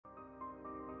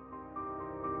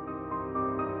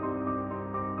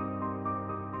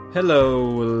Hello,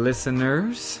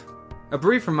 listeners. A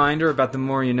brief reminder about the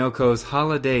More You NoCo's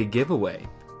holiday giveaway.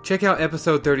 Check out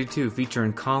episode 32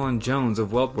 featuring Colin Jones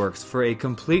of Weltworks for a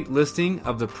complete listing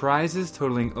of the prizes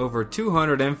totaling over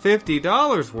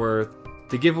 $250 worth.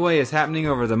 The giveaway is happening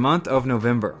over the month of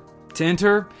November. To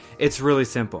enter, it's really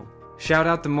simple. Shout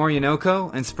out the More You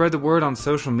NoCo and spread the word on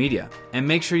social media. And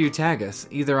make sure you tag us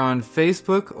either on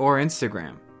Facebook or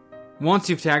Instagram. Once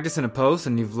you've tagged us in a post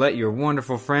and you've let your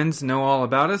wonderful friends know all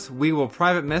about us, we will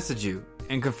private message you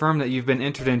and confirm that you've been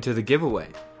entered into the giveaway.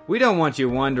 We don't want you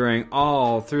wondering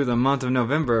all through the month of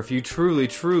November if you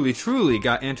truly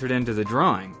got entered into the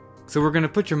drawing. So we're going to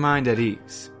put your mind at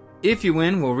ease. If you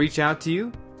win, we'll reach out to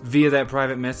you via that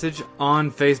private message on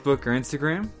Facebook or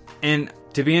Instagram. And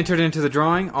to be entered into the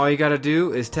drawing, all you got to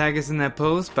do is tag us in that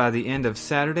post by the end of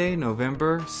Saturday,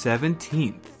 November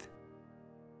 17th.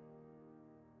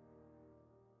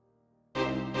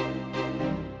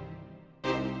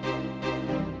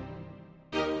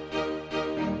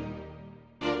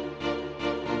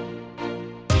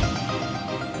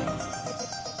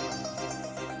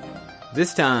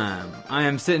 This time, I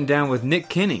am sitting down with Nick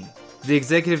Kinney, the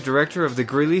executive director of the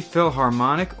Greeley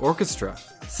Philharmonic Orchestra.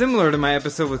 Similar to my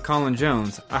episode with Colin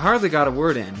Jones, I hardly got a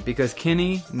word in because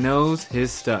Kinney knows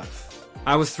his stuff.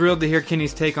 I was thrilled to hear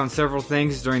Kinney's take on several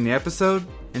things during the episode,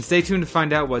 and stay tuned to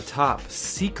find out what top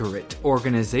secret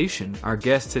organization our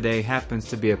guest today happens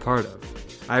to be a part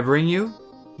of. I bring you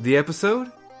the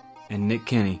episode and Nick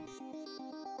Kinney.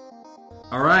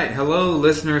 Alright, hello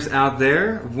listeners out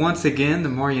there. Once again, the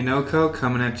More You NoCo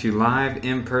coming at you live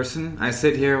in person. I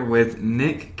sit here with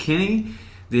Nick Kinney,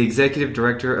 the executive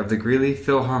director of the Greeley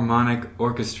Philharmonic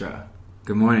Orchestra.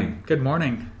 Good morning. Good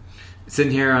morning.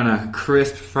 Sitting here on a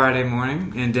crisp Friday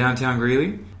morning in downtown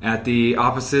Greeley at the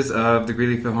offices of the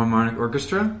Greeley Philharmonic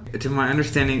Orchestra. To my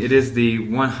understanding, it is the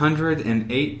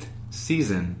 108th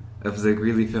season of the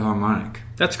Greeley Philharmonic.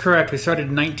 That's correct. We started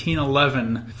in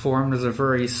 1911, formed as a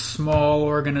very small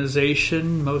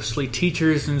organization, mostly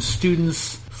teachers and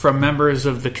students from members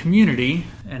of the community,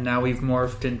 and now we've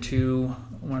morphed into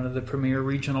one of the premier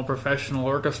regional professional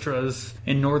orchestras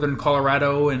in northern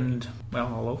Colorado and,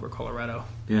 well, all over Colorado.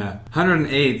 Yeah.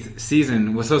 108th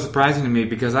season was so surprising to me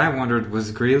because I wondered,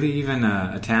 was Greeley even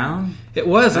a town? It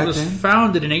was. It was then?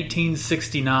 founded in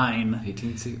 1869.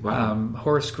 1860? Wow.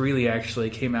 Horace Greeley actually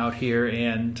came out here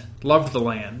and loved the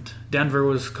land. Denver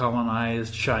was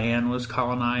colonized, Cheyenne was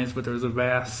colonized, but there was a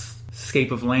vast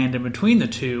scape of land in between the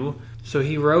two. So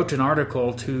he wrote an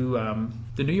article to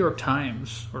the New York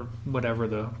Times, or whatever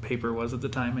the paper was at the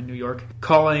time in New York,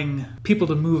 calling people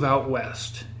to move out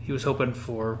west. He was hoping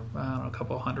for, a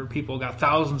couple hundred people, got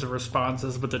thousands of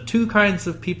responses, but the two kinds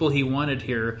of people he wanted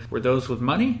here were those with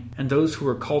money and those who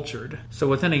were cultured. So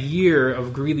within a year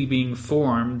of Greeley being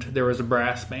formed, there was a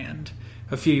brass band.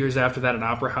 A few years after that, an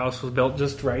opera house was built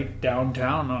just right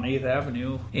downtown on 8th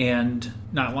Avenue. And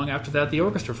not long after that, the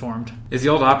orchestra formed. Is the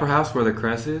old opera house where the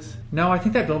crest is? No, I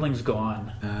think that building's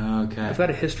gone. Okay. I've got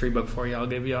a history book for you I'll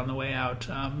give you on the way out.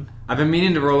 I've been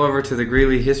meaning to roll over to the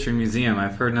Greeley History Museum.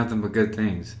 I've heard nothing but good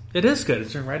things. It is good.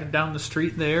 It's right down the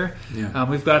street there. Yeah.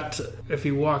 We've got, if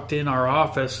you walked in our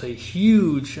office, a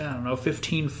huge,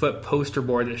 15-foot poster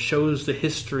board that shows the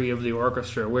history of the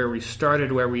orchestra, where we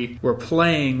started, where we were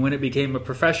playing, when it became a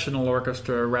professional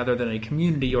orchestra rather than a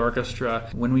community orchestra,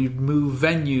 when we moved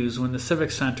venues, when the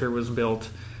Civic Center was built,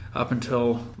 up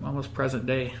until almost present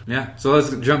day. Yeah, so let's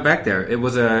jump back there. It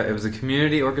was a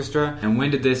community orchestra, and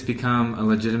when did this become a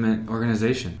legitimate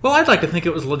organization? Well, I'd like to think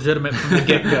it was legitimate from the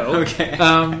get-go. Okay.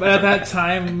 At that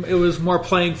time, it was more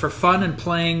playing for fun and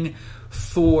playing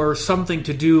for something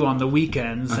to do on the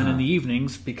weekends and in the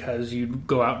evenings, because you'd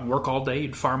go out and work all day,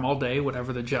 you'd farm all day,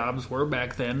 whatever the jobs were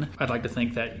back then. I'd like to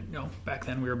think that, back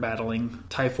then we were battling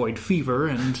typhoid fever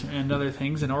and other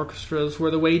things, and orchestras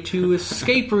were the way to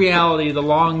escape reality, the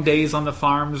long days on the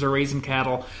farms or raising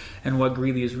cattle, and what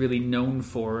Greeley is really known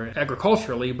for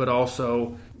agriculturally, but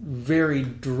also very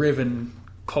driven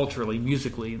culturally,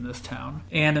 musically in this town.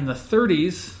 And in the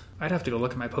 30s, I'd have to go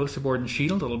look at my poster board and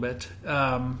sheet a little bit.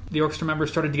 The orchestra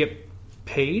members started to get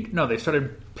paid. No, they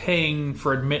started paying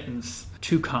for admittance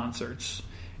to concerts.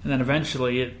 And then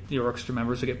eventually the orchestra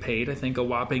members would get paid, I think, a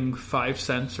whopping 5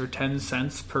 cents or 10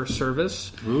 cents per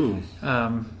service. Ooh.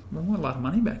 A lot of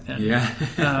money back then. Yeah.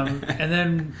 And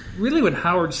then really when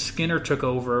Howard Skinner took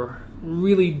over,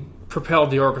 really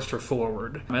propelled the orchestra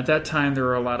forward. At that time, there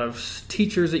were a lot of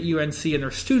teachers at UNC, and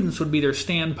their students would be their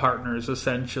stand partners,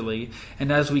 essentially. And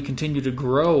as we continued to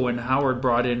grow, and Howard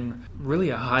brought in really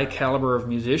a high caliber of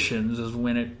musicians, is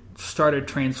when it started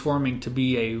transforming to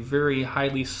be a very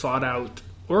highly sought-out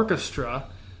orchestra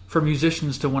for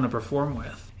musicians to want to perform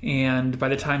with. And by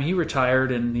the time he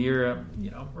retired in the year,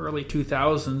 early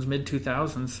 2000s, mid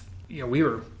 2000s, we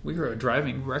were a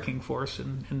driving wrecking force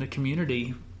in the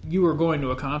community. You were going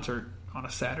to a concert on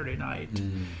a Saturday night.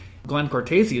 Mm. Glenn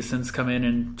Cortese has since come in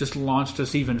and just launched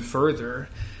us even further.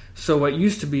 So what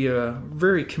used to be a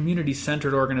very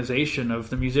community-centered organization of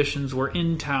the musicians were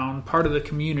in town, part of the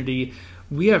community.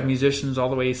 We have musicians all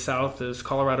the way south as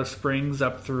Colorado Springs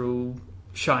up through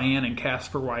Cheyenne and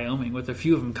Casper, Wyoming, with a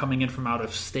few of them coming in from out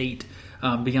of state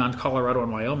beyond Colorado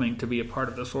and Wyoming to be a part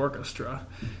of this orchestra.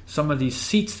 Some of these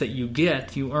seats that you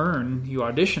get, you earn, you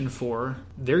audition for,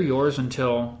 they're yours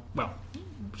until,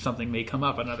 something may come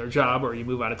up, another job, or you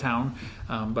move out of town.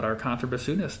 But our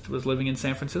contrabassoonist was living in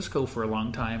San Francisco for a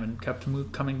long time and kept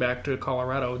coming back to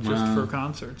Colorado just for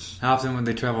concerts. How often would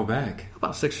they travel back?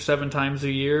 About 6 or 7 times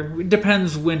a year. It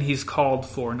depends when he's called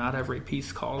for. Not every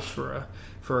piece calls for a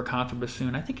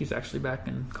contrabassoon. I think he's actually back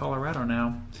in Colorado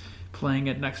now, playing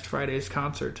at next Friday's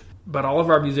concert. But all of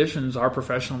our musicians are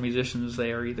professional musicians.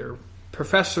 They are either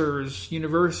professors,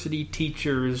 university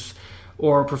teachers,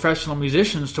 or professional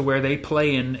musicians to where they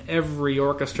play in every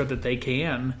orchestra that they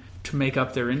can to make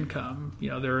up their income.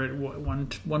 They're at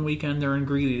one weekend they're in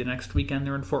Greeley, the next weekend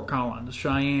they're in Fort Collins,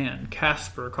 Cheyenne,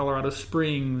 Casper, Colorado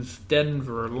Springs,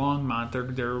 Denver,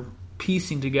 Longmont. They're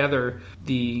piecing together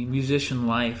the musician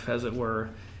life, as it were,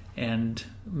 and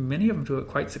many of them do it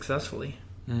quite successfully.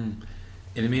 Mm.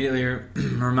 It immediately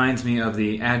reminds me of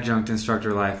the adjunct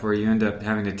instructor life, where you end up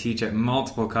having to teach at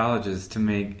multiple colleges to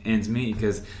make ends meet,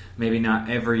 because maybe not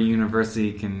every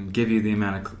university can give you the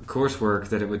amount of coursework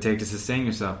that it would take to sustain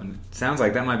yourself. And it sounds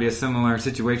like that might be a similar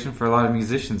situation for a lot of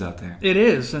musicians out there. It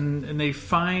is, and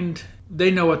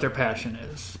they know what their passion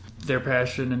is. Their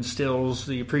passion instills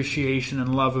the appreciation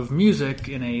and love of music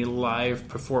in a live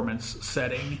performance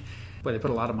setting. But they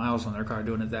put a lot of miles on their car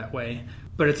doing it that way.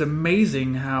 But it's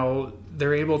amazing how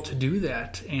they're able to do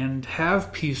that and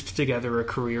have pieced together a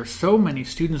career. So many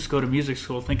students go to music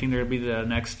school thinking they're going to be the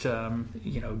next,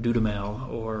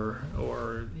 Dudamel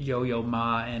or Yo-Yo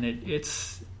Ma, and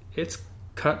it's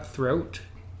cutthroat.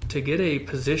 To get a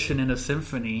position in a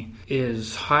symphony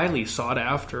is highly sought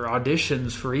after.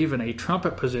 Auditions for even a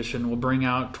trumpet position will bring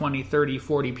out 20, 30,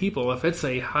 40 people. If it's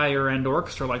a higher-end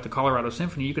orchestra like the Colorado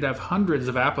Symphony, you could have hundreds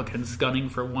of applicants gunning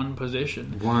for one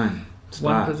position.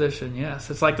 One position, yes.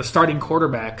 It's like the starting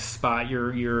quarterback spot.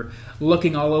 You're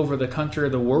looking all over the country or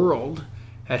the world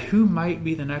at who might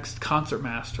be the next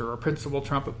concertmaster or principal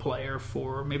trumpet player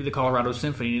for maybe the Colorado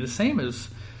Symphony. The same is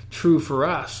true for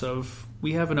us.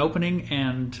 We have an opening,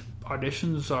 and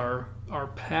auditions are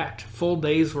packed. Full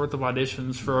day's worth of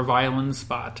auditions for a violin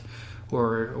spot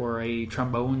or a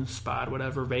trombone spot,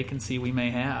 whatever vacancy we may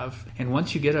have. And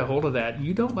once you get a hold of that,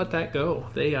 you don't let that go.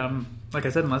 They, like I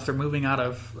said, unless they're moving out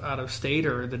of state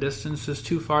or the distance is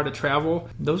too far to travel,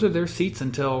 those are their seats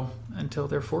until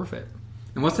they're forfeit.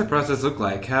 And what's that process look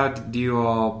like? How do you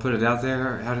all put it out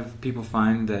there? How do people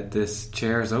find that this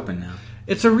chair is open now?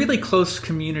 It's a really close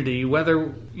community,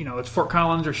 whether it's Fort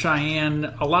Collins or Cheyenne.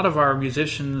 A lot of our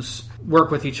musicians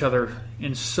work with each other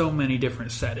in so many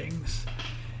different settings.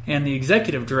 And the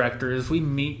executive directors, we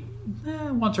meet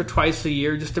once or twice a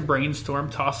year just to brainstorm,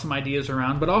 toss some ideas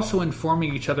around, but also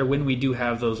informing each other when we do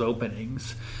have those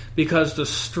openings. Because the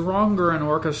stronger an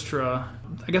orchestra,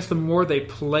 I guess the more they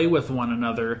play with one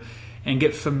another and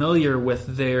get familiar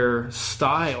with their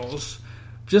styles,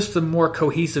 just the more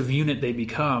cohesive unit they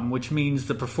become, which means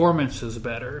the performance is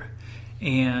better.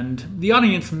 And the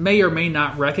audience may or may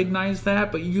not recognize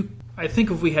that, but I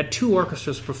think if we had 2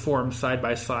 orchestras perform side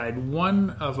by side,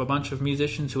 one of a bunch of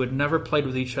musicians who had never played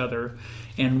with each other,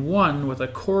 and one with a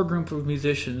core group of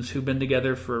musicians who've been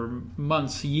together for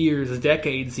months, years,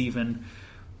 decades even,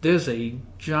 there's a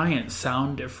giant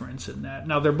sound difference in that.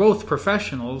 Now, they're both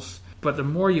professionals, but the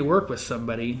more you work with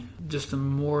somebody, just the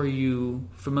more you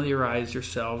familiarize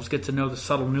yourselves, get to know the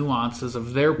subtle nuances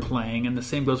of their playing, and the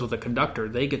same goes with a conductor.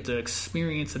 They get to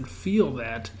experience and feel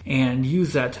that and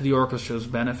use that to the orchestra's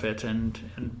benefit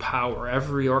and power.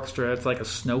 Every orchestra, it's like a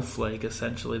snowflake,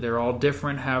 essentially. They're all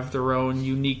different, have their own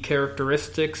unique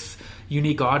characteristics,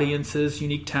 unique audiences,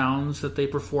 unique towns that they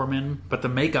perform in, but the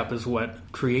makeup is what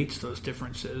creates those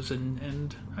differences,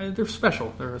 and they're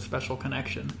special. They're a special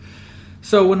connection.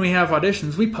 So when we have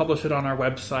auditions, we publish it on our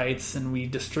websites and we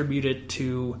distribute it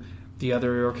to the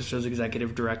other orchestra's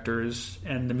executive directors,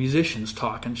 and the musicians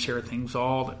talk and share things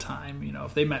all the time.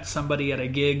 If they met somebody at a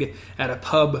gig, at a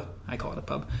pub, I call it a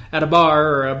pub, at a bar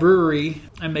or a brewery,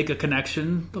 and make a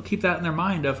connection, they'll keep that in their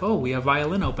mind of, we have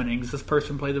violin openings. This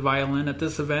person played the violin at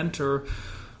this event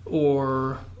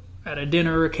or at a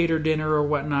dinner, a catered dinner or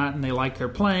whatnot, and they like their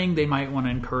playing. They might want to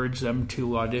encourage them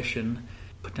to audition.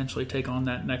 potentially take on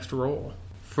that next role.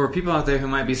 For people out there who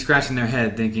might be scratching their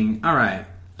head thinking, all right,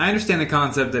 I understand the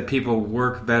concept that people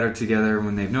work better together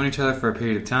when they've known each other for a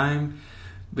period of time,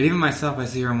 but even myself, I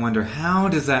sit here and wonder, how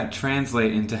does that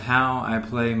translate into how I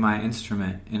play my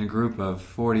instrument in a group of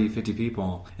 40, 50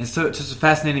 people? And so it's just a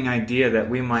fascinating idea that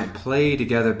we might play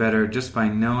together better just by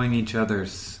knowing each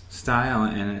other's style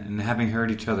and having heard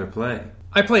each other play.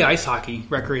 I play ice hockey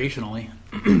recreationally,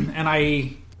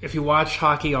 and if you watch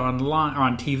hockey on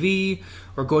TV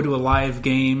or go to a live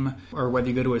game or whether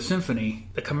you go to a symphony,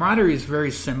 the camaraderie is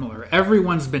very similar.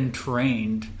 Everyone's been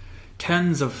trained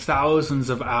tens of thousands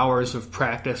of hours of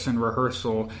practice and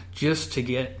rehearsal just to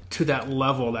get to that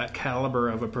level, that caliber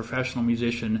of a professional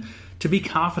musician, to be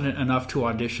confident enough to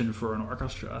audition for an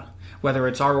orchestra. Whether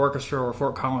it's our orchestra or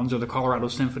Fort Collins or the Colorado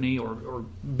Symphony or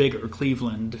bigger,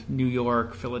 Cleveland, New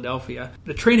York, Philadelphia,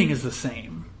 the training is the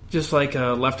same. Just like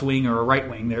a left wing or a right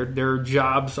wing, their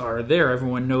jobs are there.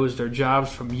 Everyone knows their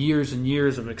jobs from years and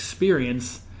years of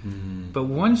experience. But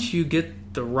once you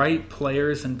get the right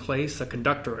players in place, a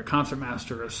conductor, a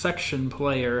concertmaster, a section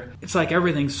player, it's like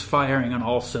everything's firing on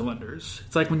all cylinders.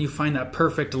 It's like when you find that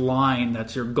perfect line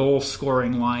that's your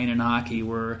goal-scoring line in hockey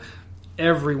where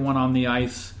everyone on the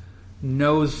ice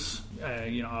knows,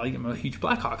 I'm a huge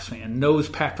Blackhawks fan, knows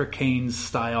Patrick Kane's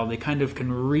style. They kind of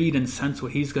can read and sense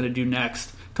what he's going to do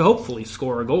next to hopefully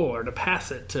score a goal or to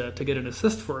pass it to get an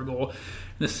assist for a goal.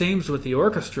 And the same's with the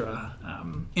orchestra.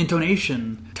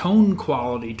 Intonation, tone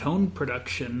quality, tone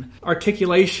production,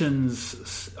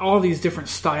 articulations, all these different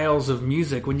styles of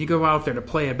music. When you go out there to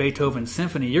play a Beethoven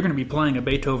symphony, you're going to be playing a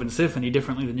Beethoven symphony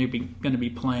differently than you're going to be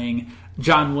playing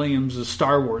John Williams'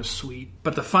 Star Wars suite.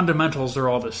 But the fundamentals are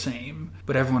all the same.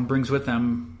 But everyone brings with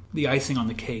them the icing on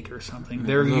the cake or something.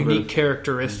 Their unique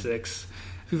characteristics.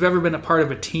 If you've ever been a part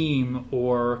of a team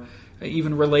or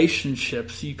even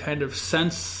relationships, you kind of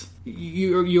sense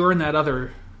you're in that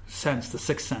other sense, the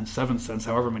sixth sense, seventh sense,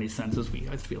 however many senses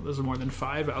I feel there's more than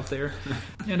 5 out there.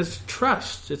 And it's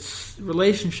trust, it's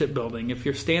relationship building. If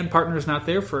your stand partner's not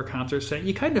there for a concert set,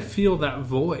 you kind of feel that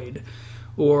void.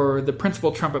 Or the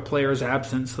principal trumpet player is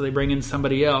absent, so they bring in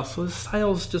somebody else. So the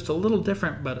style's just a little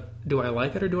different, but do I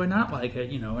like it or do I not like it?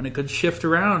 And it could shift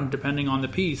around depending on the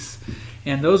piece.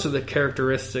 And those are the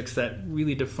characteristics that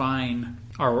really define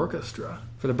our orchestra.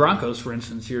 For the Broncos, for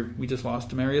instance, we just lost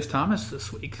Demarius Thomas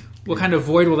this week. What kind of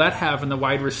void will that have in the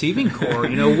wide receiving core?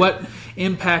 What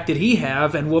impact did he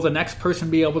have, and will the next person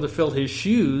be able to fill his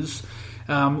shoes?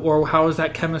 Or how is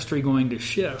that chemistry going to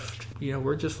shift?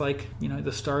 We're just like,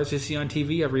 the stars you see on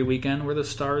TV every weekend. We're the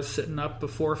stars sitting up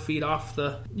 4 feet off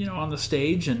on the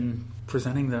stage and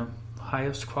presenting the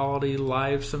highest quality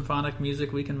live symphonic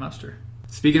music we can muster.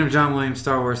 Speaking of John Williams'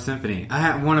 Star Wars Symphony,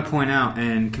 I want to point out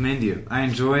and commend you. I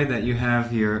enjoy that you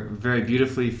have your very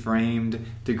beautifully framed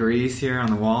degrees here on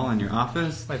the wall in your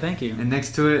office. Why, thank you. And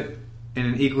next to it, in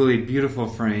an equally beautiful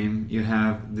frame, you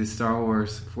have the Star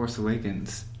Wars Force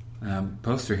Awakens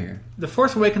poster here. The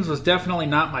Force Awakens was definitely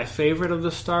not my favorite of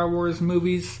the Star Wars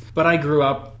movies, but I grew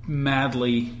up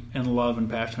madly in love and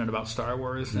passionate about Star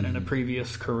Wars, and in a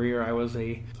previous career I was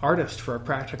a artist for a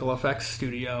practical effects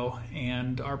studio,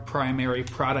 and our primary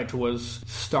product was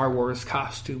Star Wars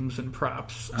costumes and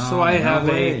props. So I have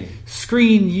a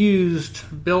screen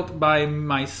used, built by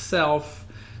myself,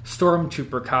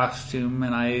 stormtrooper costume,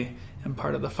 and I am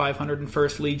part of the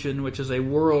 501st Legion, which is a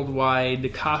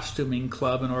worldwide costuming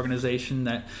club and organization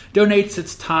that donates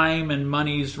its time and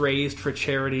monies raised for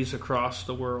charities across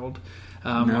the world.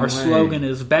 Our slogan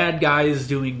is "Bad Guys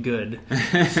Doing Good."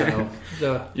 So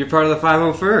you're part of the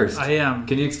 501st. I am.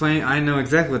 Can you explain? I know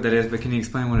exactly what that is, but can you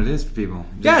explain what it is for people?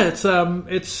 Yeah, it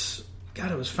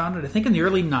was founded I think in the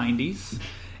early '90s,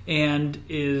 and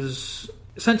is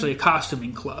essentially a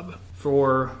costuming club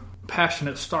for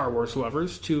passionate Star Wars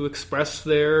lovers to express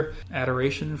their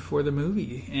adoration for the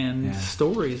movie and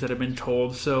stories that have been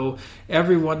told. So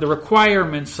the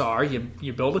requirements are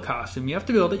you build a costume. You have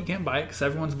to build it. You can't buy it because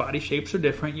everyone's body shapes are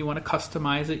different. You want to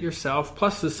customize it yourself.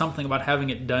 Plus there's something about having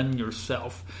it done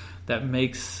yourself that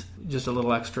makes just a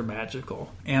little extra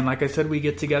magical. And like I said, we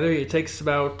get together. It takes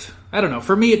about,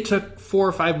 for me it took 4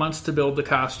 or 5 months to build the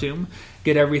costume,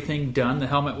 get everything done. The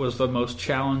helmet was the most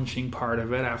challenging part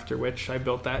of it, after which I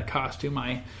built that costume.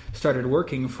 I started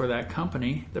working for that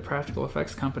company, the practical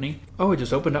effects company. It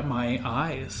just opened up my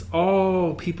eyes.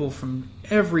 All people from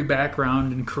every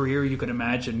background and career you could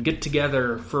imagine get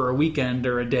together for a weekend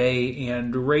or a day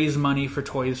and raise money for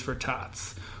Toys for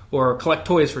Tots. Or collect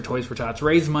toys for Tots,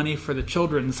 raise money for the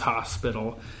Children's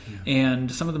Hospital. Yeah. And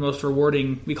some of the most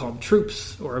rewarding, we call them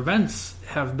troops or events,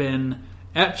 have been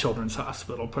at Children's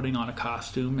Hospital, putting on a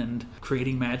costume and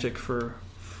creating magic for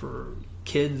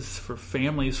kids, for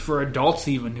families, for adults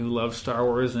even who love Star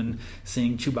Wars, and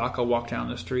seeing Chewbacca walk down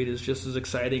the street is just as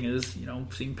exciting as,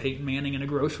 seeing Peyton Manning in a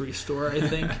grocery store, I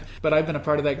think. But I've been a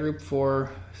part of that group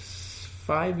for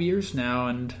 5 years now,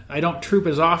 and I don't troop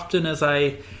as often as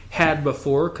I had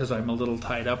before because I'm a little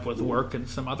tied up with work and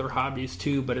some other hobbies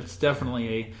too, but it's definitely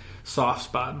a soft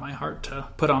spot in my heart to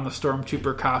put on the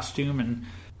stormtrooper costume and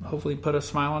hopefully put a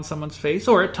smile on someone's face,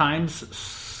 or at times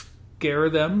scare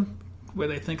them where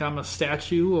they think I'm a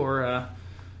statue, or I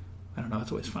don't know.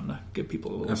 It's always fun to give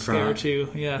people a little scare too.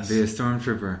 Yes, be a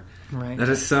stormtrooper. Right. That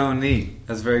is so neat.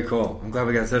 That's very cool. I'm glad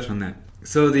we got touched on that.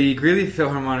 So the Greeley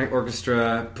Philharmonic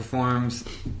Orchestra performs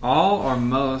all or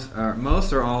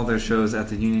most or all of their shows at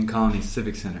the Union Colony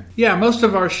Civic Center. Yeah, most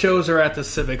of our shows are at the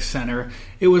Civic Center.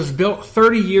 It was built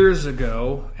 30 years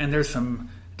ago, and there's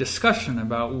some discussion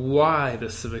about why the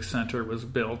Civic Center was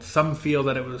built. Some feel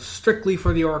that it was strictly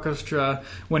for the orchestra,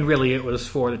 when really it was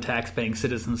for the tax-paying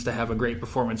citizens to have a great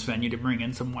performance venue to bring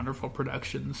in some wonderful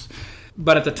productions.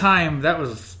 But at the time, that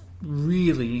was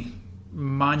really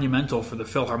monumental for the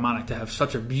Philharmonic to have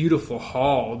such a beautiful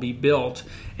hall be built,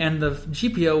 and the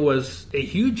GPO was a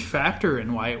huge factor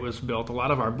in why it was built. A lot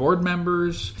of our board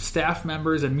members, staff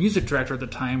members, and music director at the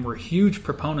time were huge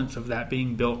proponents of that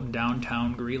being built in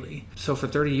downtown Greeley. So for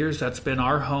 30 years that's been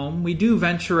our home. We do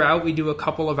venture out. We do a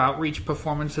couple of outreach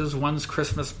performances. One's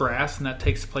Christmas Brass, and that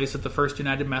takes place at the First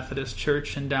United Methodist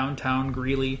Church in downtown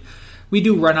Greeley. We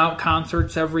do run out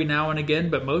concerts every now and again,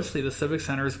 but mostly the Civic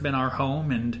Center has been our home,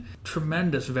 and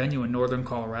tremendous venue in northern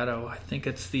Colorado. I think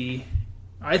it's the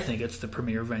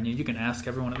premier venue. You can ask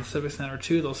everyone at the Civic Center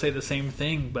too; they'll say the same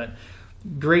thing. But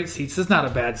great seats. There's not a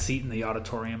bad seat in the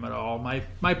auditorium at all.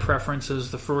 My preference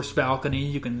is the first balcony.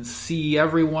 You can see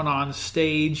everyone on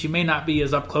stage. You may not be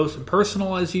as up close and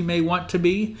personal as you may want to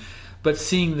be, but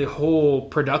seeing the whole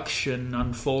production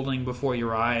unfolding before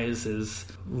your eyes is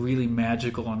really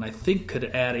magical, and I think could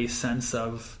add a sense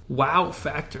of wow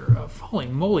factor of, holy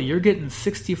moly, you're getting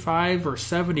 65 or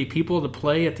 70 people to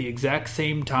play at the exact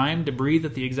same time, to breathe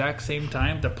at the exact same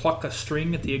time, to pluck a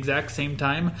string at the exact same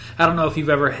time. I don't know if you've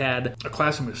ever had a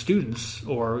classroom with students,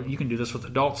 or you can do this with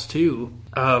adults too,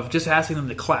 of just asking them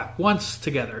to clap once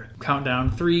together. Count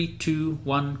down 3, 2,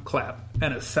 1, clap.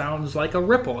 And it sounds like a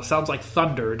ripple. It sounds like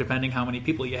thunder, depending how many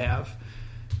people you have.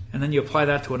 And then you apply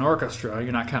that to an orchestra.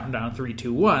 You're not counting down 3,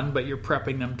 2, 1, but you're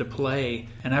prepping them to play.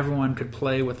 And everyone could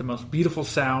play with the most beautiful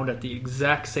sound at the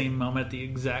exact same moment, at the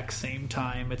exact same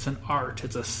time. It's an art.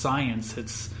 It's a science.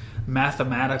 It's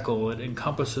mathematical. It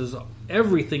encompasses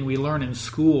everything we learn in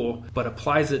school, but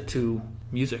applies it to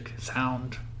music,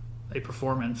 sound, a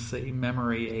performance, a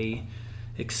memory,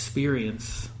 a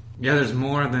experience. Yeah, there's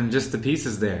more than just the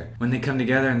pieces there. When they come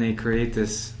together and they create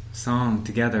this song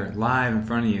together live in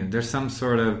front of you, there's some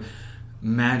sort of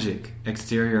magic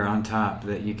exterior on top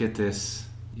that you get this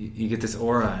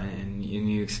aura and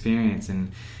you experience.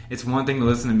 And it's one thing to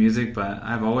listen to music, but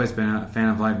I've always been a fan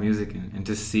of live music, and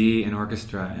to see an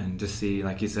orchestra and to see,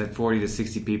 like you said, 40 to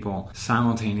 60 people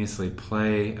simultaneously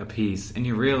play a piece, and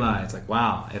you realize, like,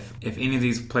 wow, if any of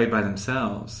these played by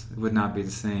themselves, it would not be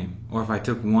the same. Or if I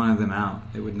took one of them out,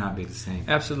 it would not be the same.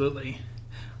 Absolutely.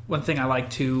 One thing I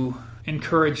like to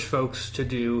encourage folks to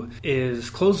do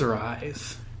is close their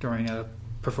eyes during a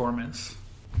performance.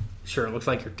 Sure, it looks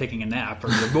like you're taking a nap or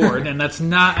you're bored, and that's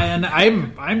not. And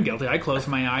I'm guilty. I close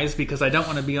my eyes because I don't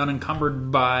want to be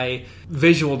unencumbered by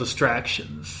visual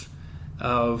distractions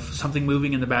of something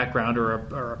moving in the background, or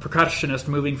a percussionist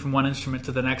moving from one instrument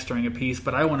to the next during a piece.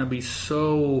 But I want to be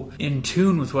so in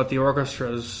tune with what the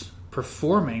orchestra is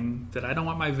performing that I don't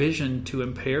want my vision to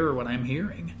impair what I'm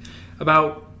hearing.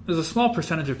 There's a small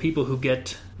percentage of people who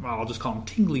get, well, I'll just call them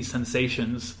tingly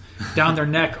sensations down their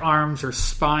neck, arms, or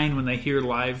spine when they hear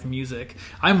live music.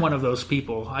 I'm one of those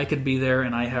people. I could be there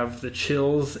and I have the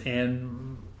chills,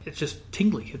 and it's just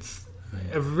tingly. It's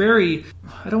a very,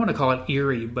 I don't want to call it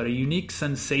eerie, but a unique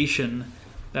sensation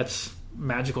that's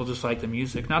magical, just like the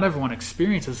music. Not everyone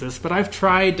experiences this, but I've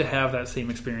tried to have that same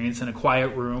experience in a quiet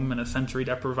room, in a sensory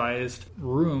deprived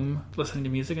room, listening to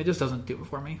music. It just doesn't do it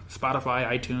for me. Spotify,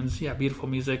 iTunes, yeah, beautiful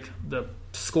music. The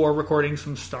score recordings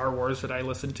from Star Wars that I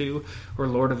listen to, or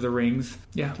Lord of the Rings.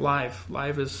 Yeah,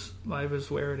 live is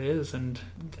where it is. And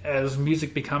as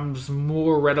music becomes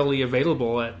more readily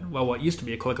available at, well, what used to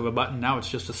be a click of a button, now it's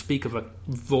just a speak of a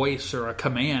voice or a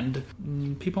command,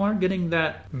 people aren't getting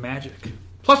that magic.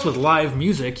 Plus, with live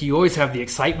music, you always have the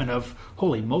excitement of,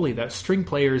 holy moly, that string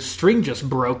player's string just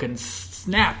broke and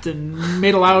snapped and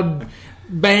made a loud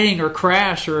bang or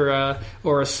crash, or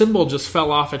a cymbal just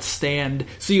fell off its stand.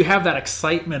 So you have that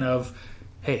excitement of,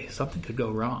 hey, something could go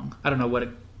wrong. I don't know what it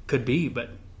could be, but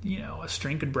a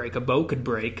string could break, a bow could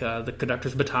break, the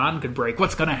conductor's baton could break.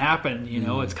 What's going to happen?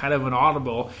 It's kind of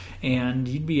inaudible, and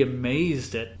you'd be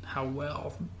amazed at how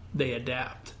well they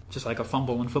adapt. Just like a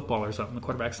fumble in football or something. The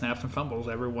quarterback snaps and fumbles.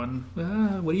 Everyone,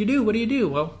 what do you do? What do you do?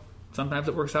 Well, sometimes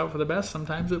it works out for the best.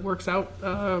 Sometimes it works out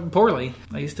poorly.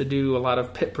 I used to do a lot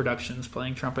of pit productions,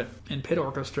 playing trumpet in pit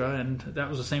orchestra, and that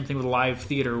was the same thing with live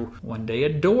theater. One day, a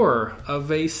door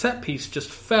of a set piece just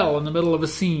fell in the middle of a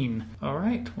scene. All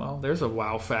right, well, there's a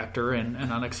wow factor and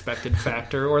an unexpected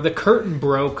factor. Or the curtain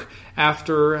broke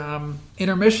after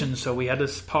intermission, so we had to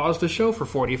pause the show for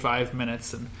 45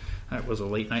 minutes, and that was a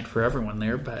late night for everyone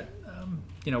there, but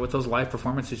with those live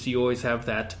performances, you always have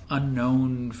that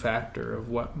unknown factor of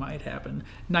what might happen.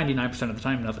 99% of the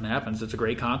time, nothing happens. It's a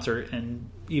great concert, and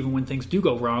even when things do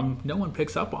go wrong, no one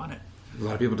picks up on it. A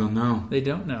lot of people don't know. They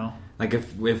don't know. Like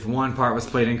if one part was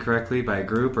played incorrectly by a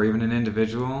group or even an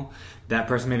individual, that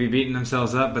person may be beating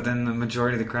themselves up, but then the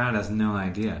majority of the crowd has no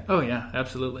idea. Oh, yeah,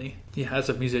 absolutely. Yeah, as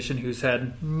a musician who's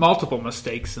had multiple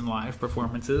mistakes in live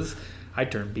performances, I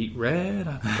turn beet red.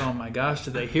 I think, oh my gosh,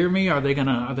 did they hear me? Are they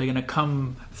gonna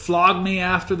come flog me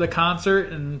after the concert?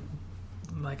 And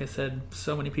like I said,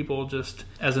 so many people just,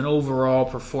 as an overall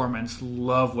performance,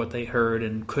 love what they heard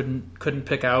and couldn't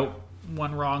pick out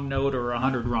one wrong note or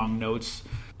 100 wrong notes,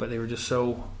 but they were just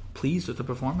so pleased with the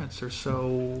performance. They're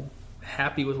so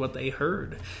happy with what they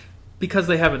heard, because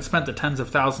they haven't spent the tens of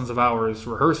thousands of hours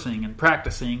rehearsing and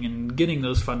practicing and getting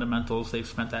those fundamentals. They've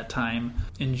spent that time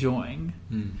enjoying.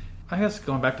 I guess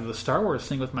going back to the Star Wars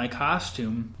thing with my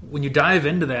costume, when you dive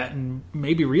into that and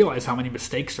maybe realize how many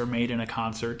mistakes are made in a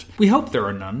concert, we hope there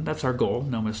are none. That's our goal,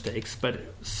 no mistakes. But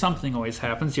something always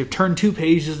happens. You turn 2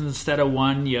 pages instead of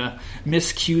 1. You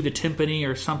miscue the timpani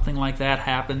or something like that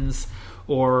happens.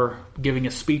 Or giving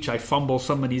a speech, I fumble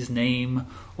somebody's name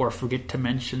or forget to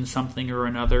mention something or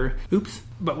another. Oops.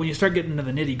 But when you start getting into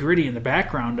the nitty-gritty and the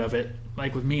background of it,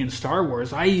 like with me in Star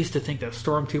Wars, I used to think that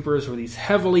stormtroopers were these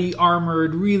heavily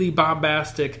armored, really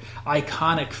bombastic,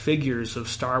 iconic figures of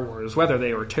Star Wars. Whether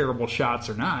they were terrible shots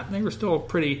or not, they were still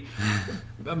pretty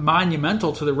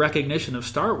monumental to the recognition of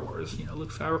Star Wars.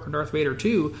 Luke Skywalker and Darth Vader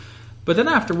too. But then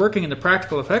after working in the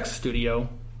practical effects studio,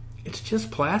 it's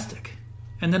just plastic.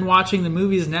 And then watching the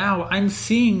movies now, I'm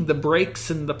seeing the breaks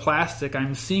in the plastic.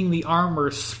 I'm seeing the armor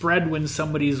spread when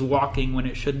somebody's walking when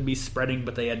it shouldn't be spreading,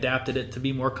 but they adapted it to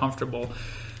be more comfortable.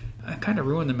 I kind of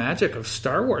ruined the magic of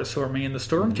Star Wars for me and the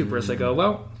Stormtroopers. I go,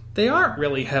 well, they aren't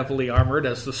really heavily armored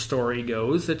as the story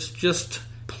goes. It's just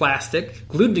plastic,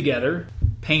 glued together,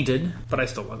 painted, but I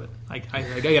still love it. I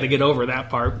got to get over that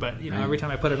part, but every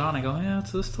time I put it on, I go, yeah,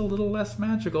 it's just a little less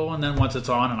magical. And then once it's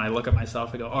on and I look at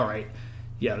myself, I go, all right,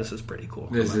 yeah, this is pretty cool.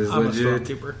 This is I'm legit.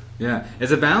 a stormtrooper. Yeah,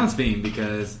 it's a balance beam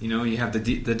because you have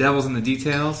the devil's in the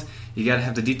details. You got to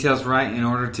have the details right in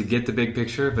order to get the big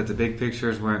picture, but the big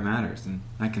picture is where it matters. And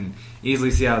I can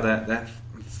easily see how that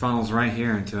funnels right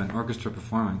here into an orchestra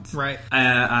performance. Right.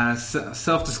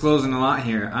 Self-disclosing a lot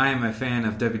here. I am a fan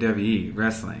of WWE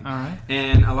wrestling. All right.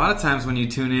 And a lot of times when you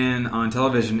tune in on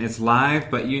television, it's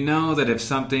live, but you know that if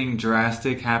something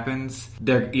drastic happens,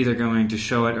 they're either going to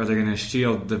show it or they're going to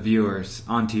shield the viewers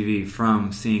on TV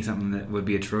from seeing something that would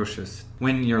be atrocious.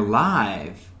 When you're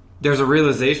live, there's a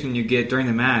realization you get during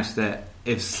the match that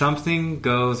if something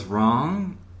goes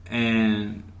wrong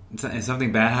and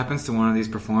something bad happens to one of these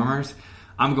performers,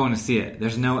 I'm going to see it.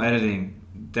 There's no editing.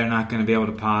 They're not going to be able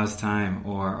to pause time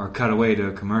or cut away to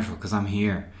a commercial because I'm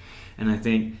here. And I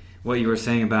think what you were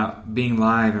saying about being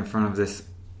live in front of this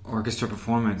orchestra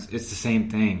performance, it's the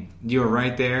same thing. You're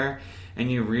right there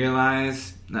and you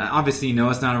realize, obviously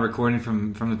it's not a recording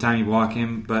from the time you walk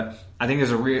in, but I think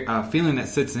there's a feeling that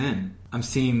sits in. I'm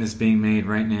seeing this being made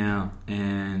right now,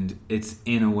 and it's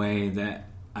in a way that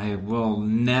I will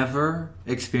never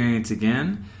experience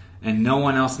again. And no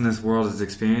one else in this world is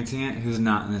experiencing it who's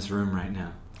not in this room right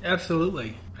now.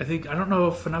 Absolutely. I don't know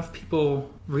if enough people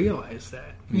realize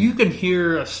that. You can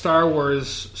hear a Star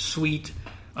Wars suite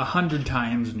 100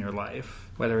 times in your life,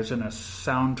 whether it's in a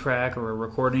soundtrack or a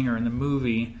recording or in the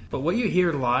movie. But what you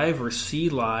hear live or see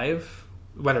live,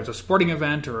 whether it's a sporting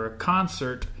event or a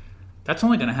concert, that's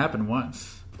only going to happen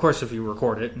once. Of course, if you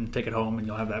record it and take it home and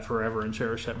you'll have that forever and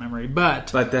cherish that memory. But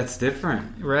that's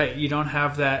different. Right. You don't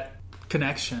have that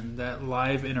connection, that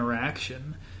live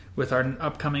interaction with our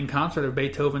upcoming concert of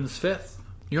Beethoven's Fifth.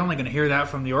 You're only going to hear that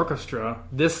from the orchestra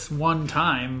this one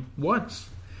time once.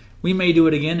 We may do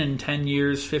it again in 10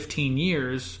 years, 15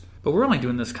 years, but we're only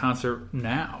doing this concert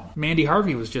now. Mandy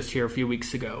Harvey was just here a few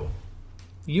weeks ago.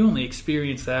 You only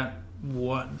experience that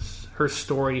was. Her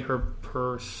story,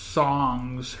 her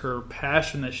songs, her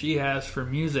passion that she has for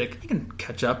music. You can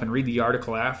catch up and read the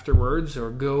article afterwards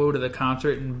or go to the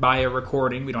concert and buy a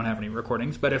recording. We don't have any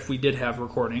recordings, but if we did have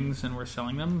recordings and we're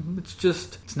selling them,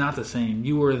 it's not the same.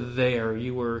 You were there.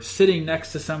 You were sitting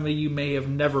next to somebody you may have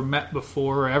never met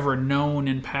before or ever known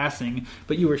in passing,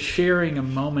 but you were sharing a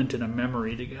moment and a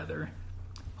memory together.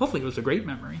 Hopefully it was a great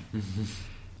memory. Mm-hmm.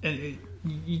 And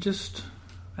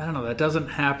I don't know, that doesn't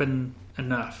happen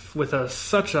enough with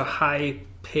such a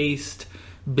high-paced,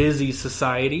 busy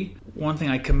society. One thing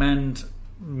I commend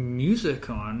music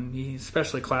on,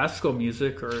 especially classical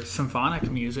music or symphonic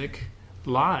music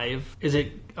live, is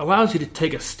it allows you to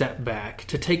take a step back,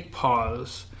 to take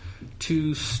pause,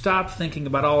 to stop thinking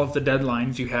about all of the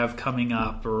deadlines you have coming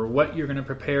up or what you're going to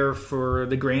prepare for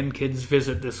the grandkids'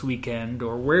 visit this weekend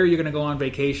or where you're going to go on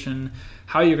vacation,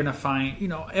 how you're going to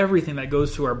find, everything that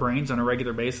goes through our brains on a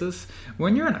regular basis.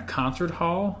 When you're in a concert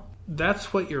hall,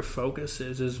 that's what your focus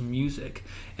is music.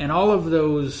 And all of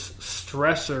those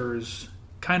stressors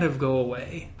kind of go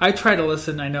away. I try to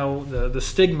listen. I know the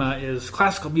stigma is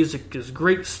classical music is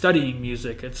great studying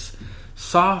music. It's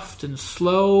soft and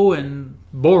slow and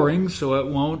boring, so it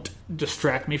won't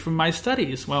distract me from my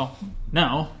studies. Well,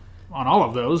 no. On all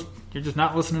of those, you're just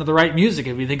not listening to the right music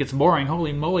if you think it's boring.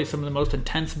 Holy moly, some of the most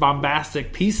intense,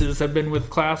 bombastic pieces have been with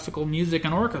classical music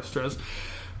and orchestras.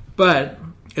 But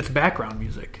it's background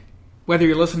music. Whether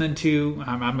you're listening to,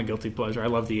 I'm a guilty pleasure. I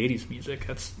love the 80s music.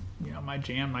 That's my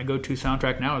jam. My go-to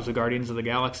soundtrack now is the Guardians of the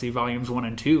Galaxy Volumes 1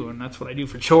 and 2, and that's what I do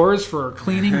for chores, for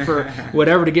cleaning, for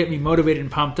whatever to get me motivated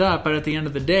and pumped up. But at the end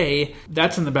of the day,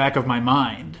 that's in the back of my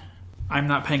mind. I'm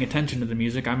not paying attention to the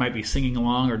music. I might be singing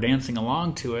along or dancing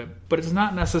along to it, but it's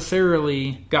not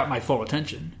necessarily got my full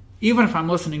attention. Even if I'm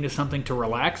listening to something to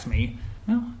relax me,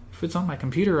 if it's on my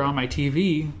computer or on my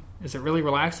TV, is it really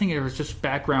relaxing or is it just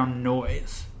background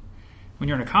noise? When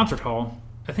you're in a concert hall,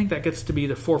 I think that gets to be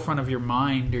the forefront of your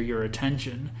mind or your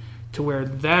attention, to where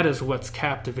that is what's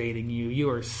captivating you.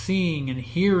 You are seeing and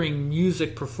hearing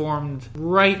music performed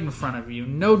right in front of you.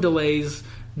 No delays,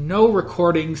 no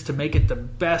recordings to make it the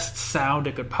best sound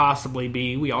it could possibly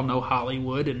be. We all know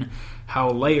Hollywood and how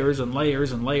layers and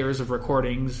layers and layers of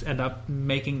recordings end up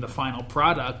making the final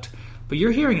product. But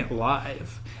you're hearing it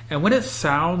live. And when it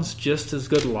sounds just as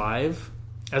good live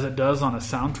as it does on a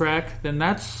soundtrack, then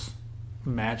that's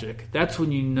magic. That's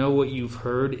when you know what you've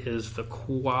heard is the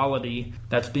quality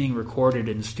that's being recorded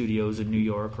in studios in New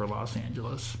York or Los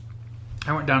Angeles.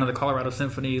 I went down to the Colorado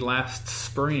Symphony last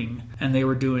spring, and they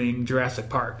were doing Jurassic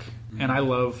Park. And I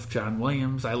love John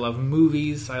Williams. I love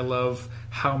movies. I love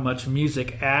how much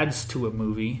music adds to a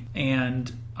movie.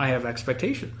 And I have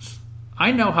expectations.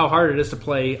 I know how hard it is to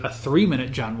play a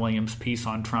 3-minute John Williams piece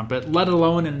on trumpet, let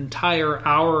alone an entire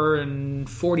hour and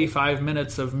 45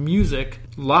 minutes of music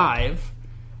live.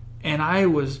 And I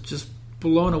was just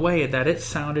blown away that it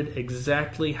sounded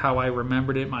exactly how I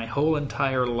remembered it my whole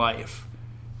entire life.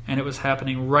 And it was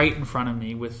happening right in front of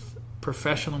me with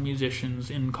professional musicians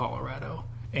in Colorado.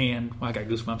 And I got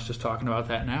goosebumps just talking about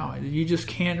that now. You just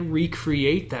can't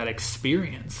recreate that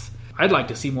experience. I'd like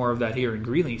to see more of that here in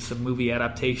Greeley, some movie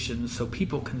adaptations, so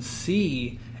people can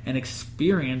see and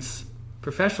experience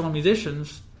professional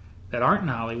musicians that aren't in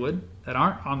Hollywood, that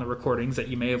aren't on the recordings that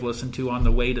you may have listened to on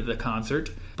the way to the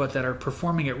concert, but that are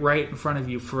performing it right in front of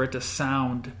you for it to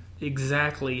sound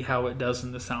exactly how it does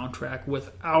in the soundtrack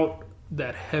without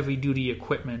that heavy-duty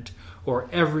equipment or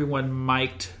everyone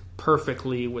mic'd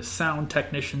perfectly with sound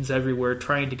technicians everywhere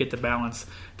trying to get the balance.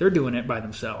 They're doing it by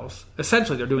themselves.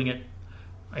 Essentially, they're doing it,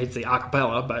 I'd say a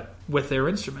cappella, but with their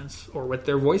instruments or with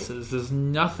their voices. There's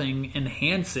nothing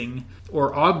enhancing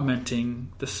or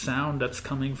augmenting the sound that's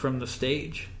coming from the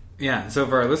stage. Yeah, so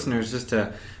for our listeners, just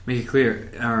to make it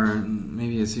clear, or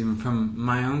maybe it's even from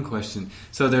my own question.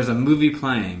 So there's a movie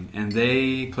playing, and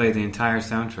they play the entire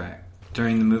soundtrack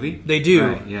during the movie? They do.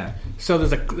 Right, yeah. So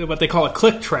there's what they call a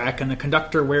click track, and the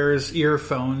conductor wears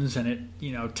earphones, and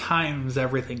it times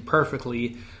everything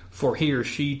perfectly for he or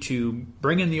she to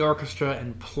bring in the orchestra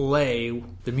and play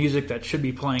the music that should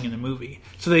be playing in the movie.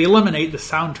 So they eliminate the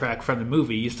soundtrack from the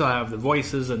movie. You still have the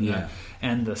voices and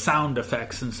the sound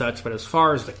effects and such, but as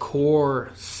far as the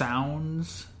core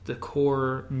sounds, the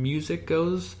core music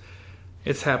goes,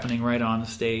 it's happening right on the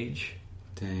stage.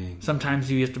 Dang. Sometimes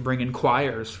you have to bring in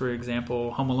choirs. For example,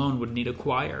 Home Alone would need a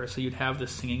choir, so you'd have the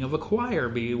singing of a choir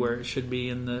be where it should be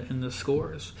in the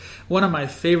scores. One of my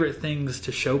favorite things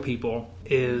to show people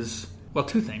is, well,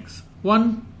 two things.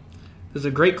 One, there's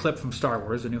a great clip from Star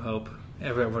Wars, A New Hope.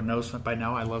 Everyone knows by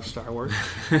now I love Star Wars.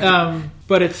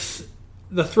 But it's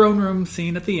the throne room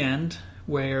scene at the end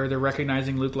where they're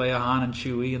recognizing Luke, Leia, Han, and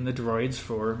Chewie and the droids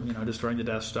for, destroying the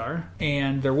Death Star.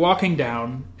 And they're walking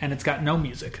down, and it's got no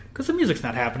music, because the music's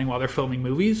not happening while they're filming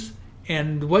movies.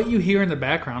 And what you hear in the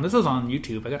background, this is on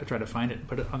YouTube. I got to try to find it and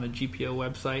put it on the GPO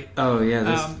website. Oh,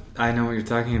 yeah. I know what you're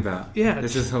talking about. Yeah.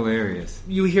 This is hilarious.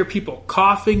 You hear people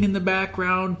coughing in the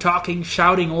background, talking,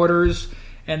 shouting orders,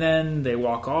 and then they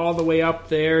walk all the way up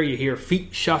there. You hear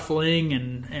feet shuffling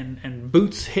and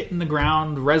boots hitting the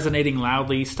ground, resonating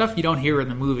loudly, stuff you don't hear in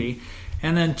the movie.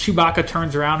 And then Chewbacca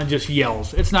turns around and just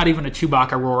yells. It's not even a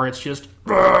Chewbacca roar. It's just...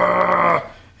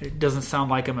 It doesn't sound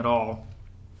like him at all.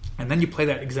 And then you play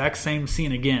that exact same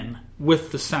scene again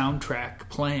with the soundtrack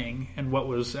playing and what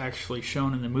was actually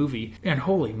shown in the movie. And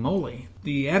holy moly,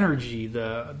 the energy,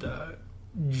 the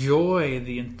joy,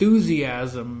 the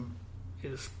enthusiasm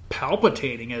is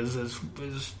palpitating as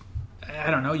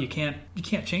I don't know, you can't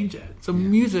change that. So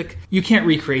music, you can't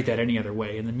recreate that any other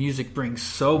way. And the music brings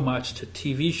so much to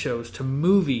TV shows, to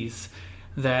movies,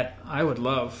 that I would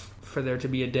love for there to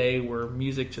be a day where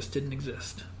music just didn't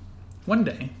exist. One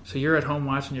day. So you're at home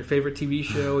watching your favorite TV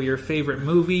show, your favorite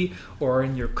movie, or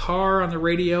in your car on the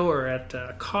radio, or at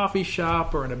a coffee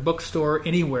shop, or in a bookstore,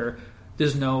 anywhere,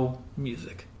 there's no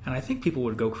music. And I think people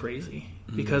would go crazy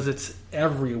because it's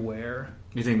everywhere.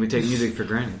 You think we take music for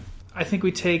granted? I think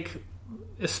we take,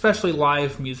 especially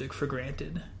live music, for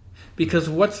granted. Because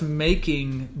what's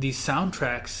making these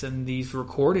soundtracks and these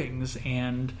recordings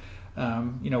and,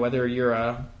 whether you're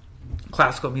a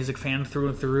classical music fan through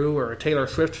and through, or a Taylor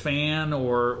Swift fan,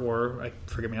 or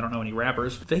forgive me, I don't know any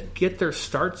rappers. They get their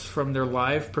starts from their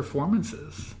live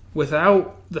performances.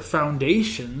 Without the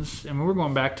foundations, and we're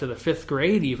going back to the 5th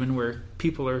grade even, where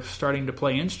people are starting to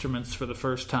play instruments for the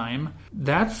first time.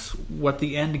 That's what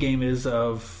the end game is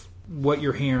of what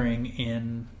you're hearing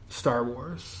in Star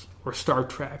Wars, or Star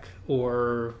Trek,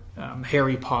 or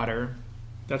Harry Potter.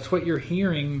 That's what you're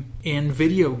hearing in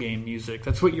video game music.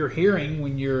 That's what you're hearing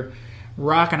when you're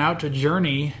rocking out to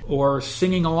Journey or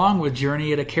singing along with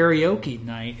Journey at a karaoke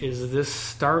night, is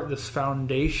this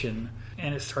foundation.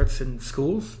 And it starts in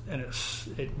schools, and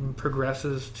it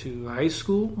progresses to high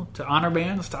school, to honor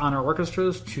bands, to honor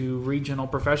orchestras, to regional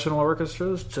professional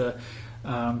orchestras, to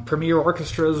premier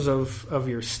orchestras of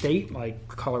your state, like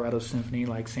Colorado Symphony,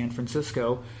 like San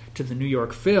Francisco, to the New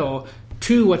York Phil,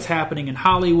 to what's happening in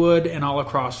Hollywood and all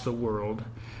across the world.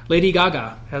 Lady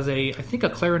Gaga has I think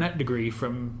a clarinet degree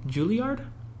from Juilliard?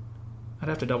 I'd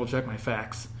have to double check my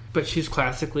facts. But she's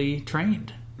classically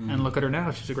trained. And look at her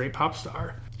now. She's a great pop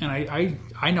star. And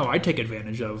I know I take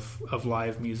advantage of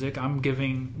live music. I'm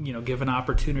given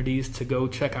opportunities to go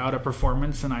check out a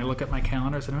performance, and I look at my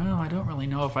calendar and say, well, I don't really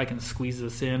know if I can squeeze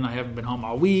this in. I haven't been home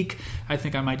all week. I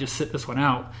think I might just sit this one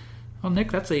out. Well,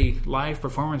 Nick, that's a live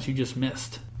performance you just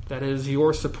missed. That is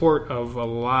your support of a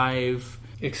live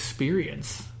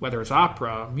experience, whether it's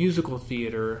opera, musical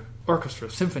theater,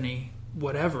 orchestra, symphony,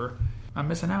 whatever. I'm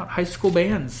missing out. High school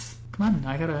bands. Come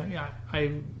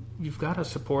on, you've got to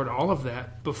support all of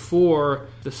that before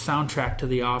the soundtrack to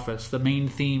The Office, the main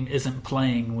theme, isn't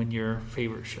playing when your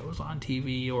favorite show is on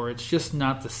TV, or it's just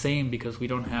not the same because we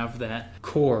don't have that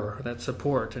core, that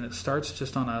support, and it starts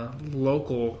just on a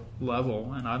local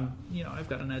level. And I've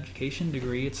got an education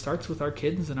degree. It starts with our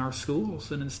kids in our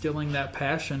schools and instilling that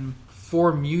passion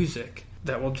for music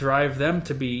that will drive them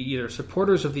to be either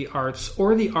supporters of the arts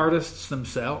or the artists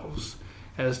themselves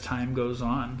as time goes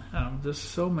on. There's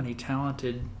so many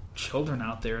talented children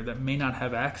out there that may not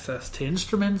have access to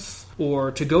instruments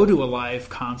or to go to a live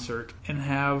concert and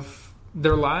have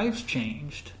their lives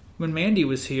changed. When Mandy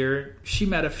was here, she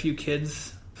met a few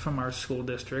kids from our school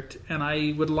district, and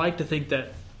I would like to think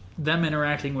that them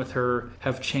interacting with her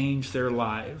have changed their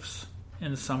lives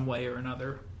in some way or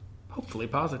another, hopefully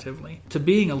positively. To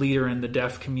being a leader in the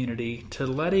deaf community, to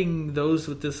letting those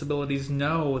with disabilities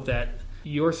know that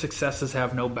your successes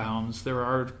have no bounds. There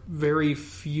are very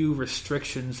few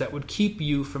restrictions that would keep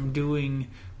you from doing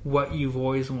what you've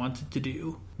always wanted to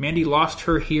do. Mandy lost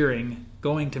her hearing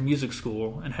going to music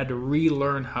school and had to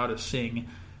relearn how to sing.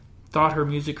 Thought her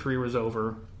music career was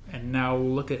over, and now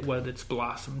look at what it's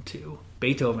blossomed to.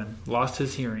 Beethoven lost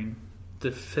his hearing. The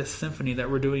 5th Symphony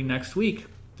that we're doing next week,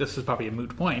 this is probably a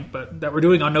moot point, but that we're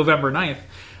doing on November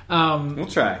 9th. We'll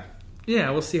try.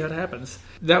 Yeah, we'll see how it happens.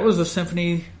 That was a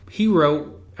symphony he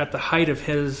wrote at the height of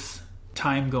his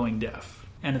time going deaf.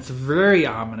 And it's very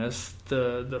ominous.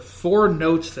 The 4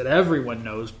 notes that everyone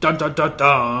knows, dun dun dun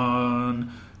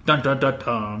dun, dun dun dun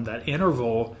dun, that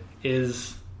interval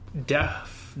is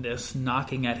deafness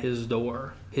knocking at his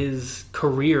door. His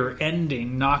career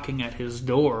ending, knocking at his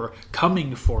door,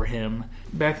 coming for him.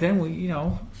 Back then,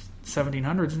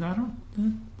 1700s,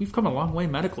 and we've come a long way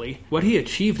medically. What he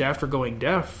achieved after going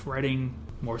deaf, writing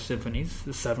more symphonies.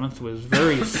 The 7th was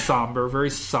very somber, very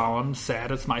solemn,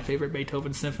 sad. It's my favorite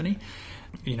Beethoven symphony.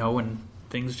 When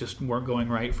things just weren't going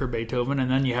right for Beethoven.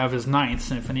 And then you have his 9th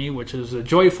symphony, which is a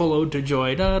joyful ode to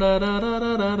joy. Da, da, da, da,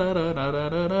 da, da, da, da,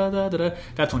 da, da, da, da.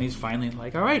 That's when he's finally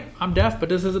like, all right, I'm deaf, but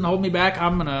this doesn't hold me back.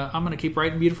 I'm gonna keep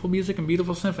writing beautiful music and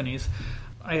beautiful symphonies.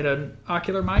 I had an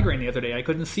ocular migraine the other day. I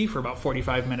couldn't see for about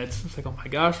 45 minutes. It's like, oh my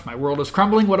gosh, my world is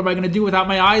crumbling. What am I going to do without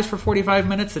my eyes for 45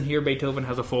 minutes? And here Beethoven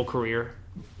has a full career,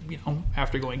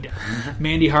 after going deaf.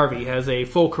 Mandy Harvey has a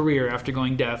full career after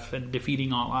going deaf and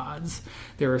defeating all odds.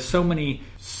 There are so many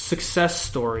success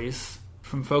stories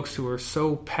from folks who are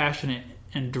so passionate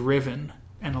and driven.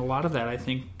 And a lot of that, I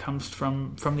think, comes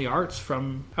from the arts.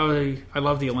 I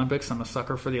love the Olympics. I'm a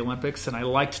sucker for the Olympics. And I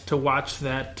liked to watch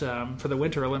that for the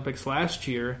Winter Olympics last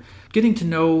year. Getting to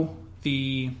know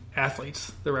the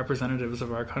athletes, the representatives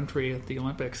of our country at the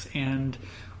Olympics. And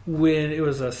when it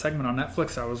was a segment on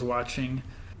Netflix I was watching,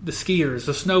 the skiers,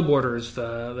 the snowboarders,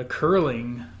 the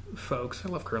curling folks. I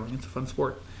love curling. It's a fun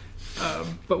sport.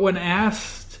 But when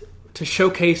asked to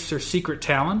showcase their secret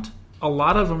talent, a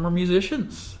lot of them were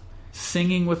musicians.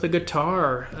 Singing with a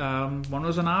guitar. One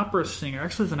was an opera singer.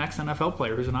 Actually, he's an ex-NFL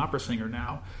player who's an opera singer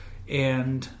now.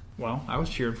 And, well, I was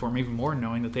cheering for him even more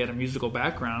knowing that they had a musical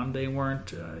background. They weren't,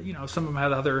 some of them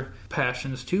had other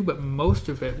passions too, but most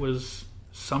of it was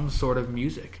some sort of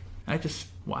music.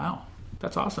 Wow,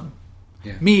 that's awesome.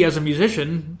 Yeah. Me, as a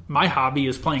musician, my hobby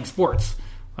is playing sports.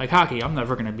 Like hockey, I'm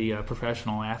never going to be a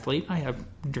professional athlete. I have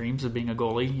dreams of being a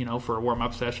goalie, for a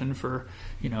warm-up session for,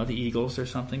 the Eagles or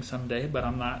something someday, but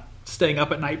I'm not staying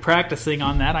up at night practicing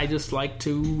on that. I just like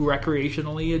to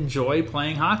recreationally enjoy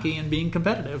playing hockey and being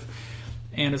competitive.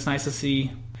 And it's nice to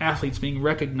see athletes being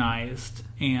recognized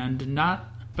and not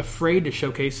afraid to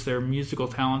showcase their musical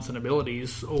talents and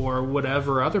abilities or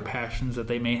whatever other passions that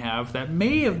they may have that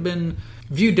may have been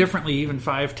viewed differently even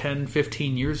 5, 10,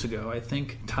 15 years ago. I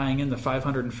think tying in the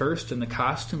 501st and the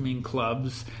costuming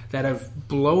clubs that have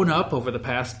blown up over the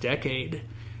past decade,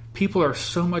 people are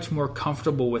so much more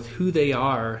comfortable with who they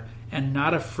are and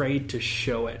not afraid to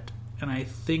show it. And I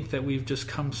think that we've just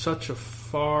come such a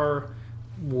far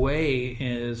way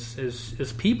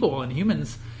as people and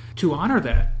humans to honor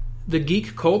that. The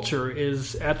geek culture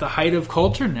is at the height of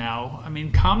culture now. I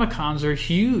mean, Comic-Cons are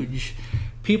huge.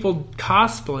 People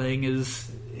cosplaying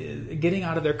is getting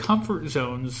out of their comfort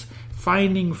zones,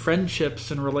 finding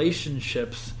friendships and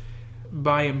relationships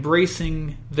by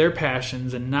embracing their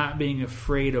passions and not being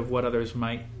afraid of what others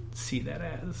might see that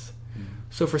as.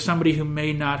 So for somebody who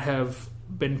may not have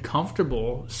been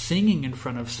comfortable singing in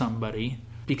front of somebody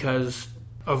because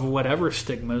of whatever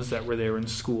stigmas that were there in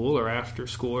school or after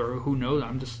school, or who knows,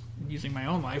 I'm just using my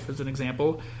own life as an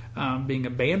example, being a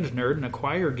band nerd and a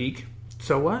choir geek.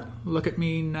 So what? Look at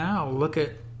me now. Look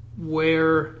at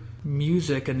where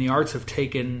music and the arts have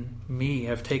taken me,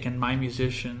 have taken my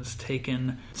musicians,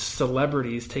 taken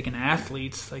celebrities, taken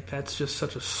athletes. Like, that's just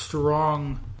such a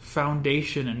strong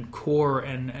foundation and core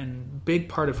and big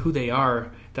part of who they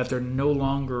are that they're no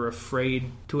longer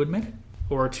afraid to admit it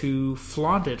or to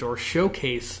flaunt it or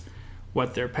showcase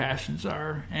what their passions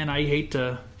are. And I hate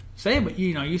to say it, but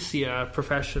you see a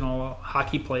professional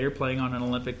hockey player playing on an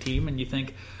Olympic team and you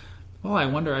think, well,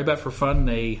 I bet for fun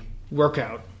they work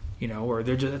out, or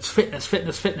they're just, it's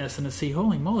fitness, and to see,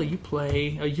 holy moly, you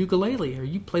play a ukulele, or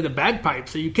you play the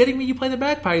bagpipes. Are you kidding me? You play the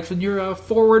bagpipes, and you're a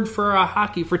forward for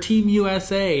hockey for Team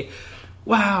USA.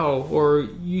 Wow. Or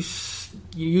you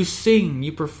sing,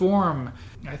 you perform.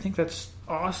 I think that's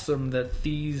awesome that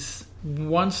these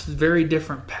once very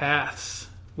different paths,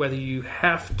 whether you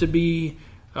have to be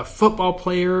a football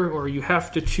player or you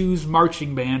have to choose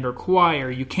marching band or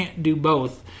choir, you can't do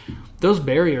both. Those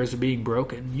barriers are being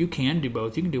broken. You can do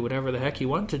both. You can do whatever the heck you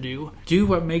want to do. Do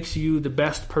what makes you the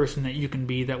best person that you can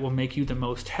be, that will make you the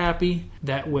most happy,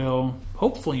 that will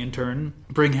hopefully in turn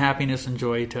bring happiness and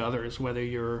joy to others, whether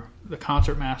you're the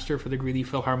concert master for the Greeley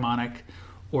Philharmonic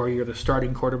or you're the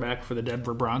starting quarterback for the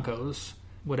Denver Broncos.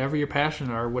 Whatever your passions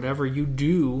are, whatever you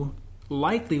do,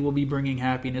 likely will be bringing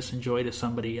happiness and joy to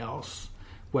somebody else.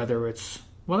 Whether it's,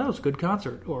 well, that was a good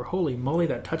concert, or holy moly,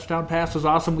 that touchdown pass was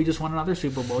awesome, we just won another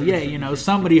Super Bowl. Yay,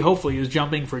 somebody hopefully is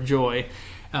jumping for joy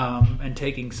and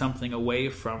taking something away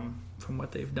from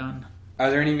what they've done. Are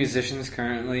there any musicians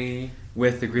currently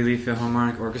with the Greeley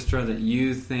Philharmonic Orchestra that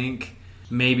you think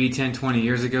maybe 10, 20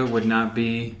 years ago would not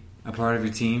be a part of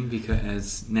your team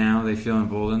because now they feel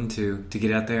emboldened to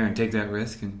get out there and take that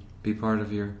risk and be part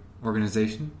of your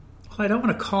organization? Well, I don't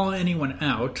want to call anyone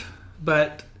out,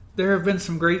 but there have been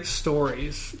some great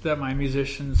stories that my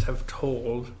musicians have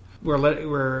told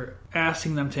we're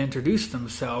asking them to introduce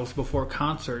themselves before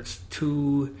concerts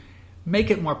to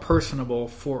make it more personable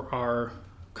for our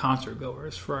concert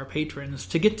goers, for our patrons,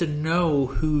 to get to know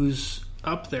who's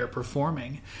up there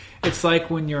performing. It's like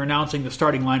when you're announcing the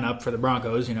starting lineup for the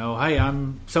Broncos, hi,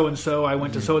 I'm so-and-so, I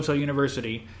went to so-and-so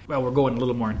university. Well, we're going a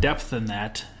little more in depth than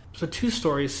that. So 2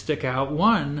 stories stick out.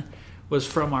 One was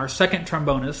from our second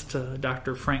trombonist,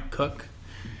 Dr. Frank Cook.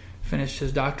 Finished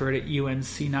his doctorate at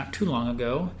UNC not too long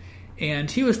ago.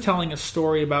 And he was telling a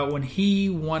story about when he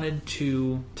wanted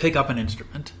to take up an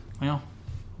instrument. Well,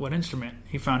 what instrument?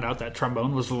 He found out that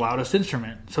trombone was the loudest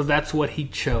instrument. So that's what he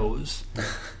chose.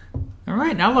 All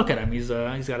right, now look at him. He's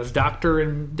got his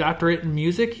doctorate in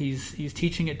music. He's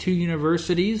teaching at 2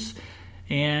 universities,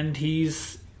 and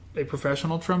he's a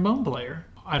professional trombone player.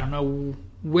 I don't know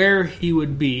where he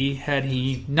would be had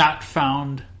he not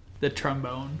found the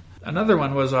trombone. Another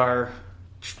one was our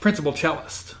principal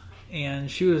cellist, and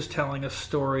she was telling a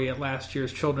story at last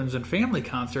year's Children's and Family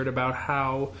Concert about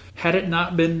how, had it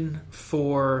not been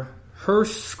for her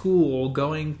school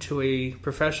going to a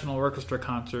professional orchestra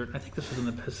concert, I think this was in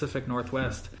the Pacific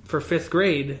Northwest, for 5th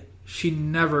grade, she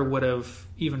never would have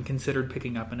even considered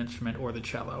picking up an instrument or the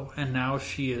cello. And now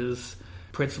she is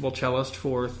principal cellist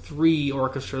for 3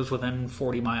 orchestras within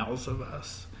 40 miles of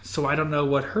us. So I don't know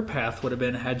what her path would have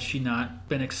been had she not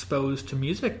been exposed to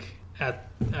music at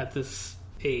this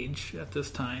age, at this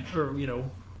time, or,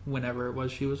 whenever it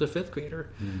was she was a 5th grader.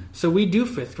 So we do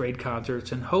 5th grade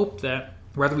concerts and hope that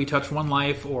whether we touch one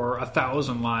life or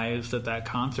 1,000 lives at that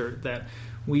concert, that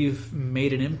we've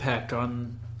made an impact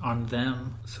on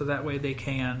them, so that way they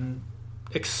can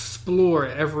explore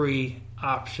every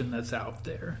option that's out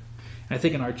there. And I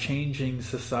think in our changing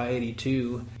society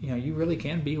too, you really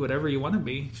can be whatever you want to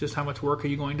be. It's just how much work are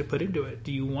you going to put into it?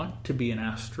 Do you want to be an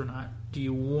astronaut? Do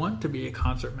you want to be a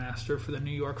concert master for the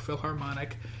New York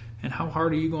Philharmonic? And how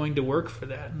hard are you going to work for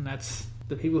that? And that's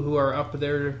the people who are up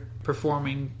there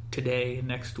performing today,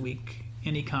 next week,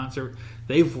 any concert.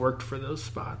 They've worked for those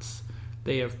spots.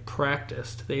 They have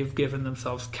practiced. They've given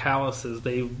themselves calluses.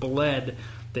 They've bled.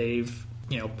 They've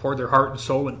poured their heart and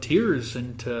soul and tears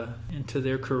into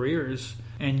their careers.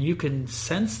 And you can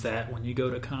sense that when you go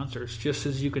to concerts, just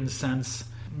as you can sense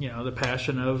the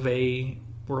passion of a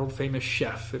world famous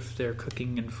chef if they're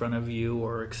cooking in front of you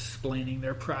or explaining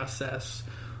their process,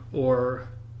 or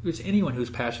it's anyone who's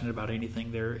passionate about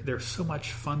anything. They're so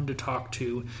much fun to talk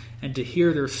to and to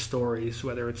hear their stories,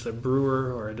 whether it's a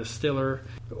brewer or a distiller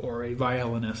or a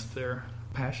violinist. Their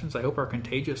passions, I hope, are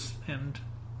contagious. And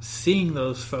seeing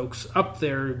those folks up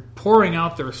there pouring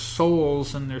out their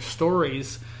souls and their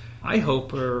stories, I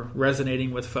hope are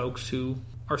resonating with folks who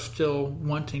are still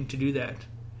wanting to do that.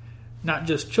 Not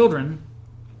just children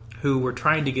who were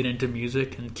trying to get into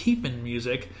music and keep in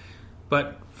music,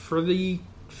 but for the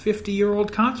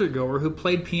 50-year-old concert goer who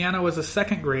played piano as a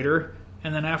 2nd grader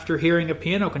and then after hearing a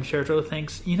piano concerto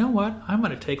thinks, you know what, I'm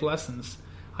going to take lessons.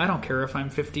 I don't care if I'm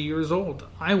 50 years old.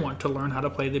 I want to learn how to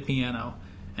play the piano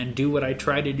and do what I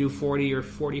tried to do 40 or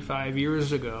 45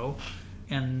 years ago.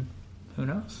 And who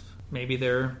knows? Maybe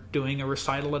they're doing a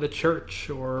recital at a church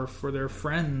or for their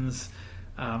friends,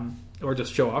 or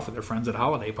just show off with their friends at a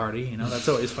holiday party. That's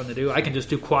always fun to do. I can just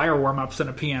do choir warm-ups and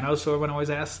a piano, so everyone always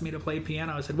asks me to play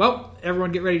piano. I said, well,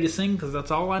 everyone get ready to sing because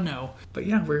that's all I know. But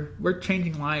yeah, we're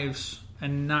changing lives,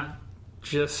 and not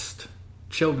just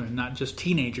children, not just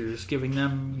teenagers, giving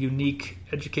them unique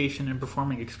education and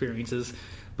performing experiences,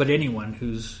 but anyone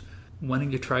who's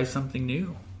wanting to try something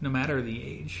new, no matter the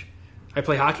age. I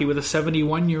play hockey with a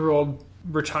 71-year-old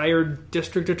retired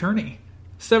district attorney.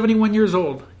 71 years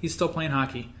old. He's still playing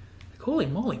hockey. Like, holy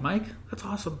moly, Mike. That's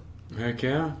awesome. Heck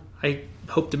yeah. I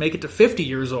hope to make it to 50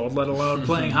 years old, let alone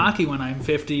playing hockey when I'm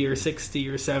 50 or 60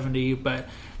 or 70. But,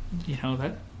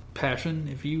 that passion,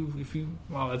 if you,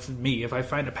 well, that's me. If I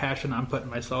find a passion, I'm putting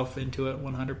myself into it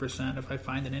 100%. If I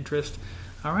find an interest,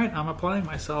 all right, I'm applying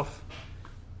myself.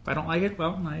 If I don't like it,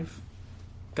 well, I've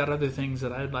got other things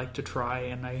that I'd like to try,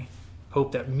 and I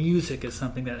hope that music is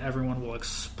something that everyone will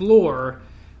explore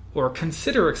or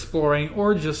consider exploring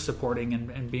or just supporting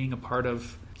and being a part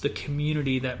of the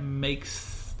community that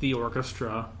makes the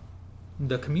orchestra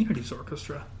the community's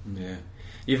orchestra. Yeah.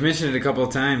 You've mentioned it a couple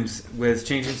of times with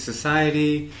changing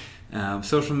society,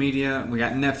 social media. We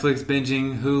got Netflix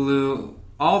binging, Hulu,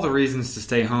 all the reasons to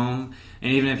stay home.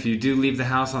 And even if you do leave the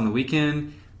house on the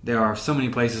weekend, there are so many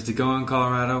places to go in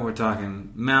Colorado. We're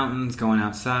talking mountains, going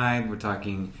outside. We're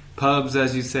talking pubs,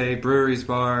 as you say, breweries,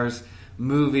 bars,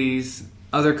 movies,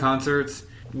 other concerts.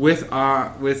 With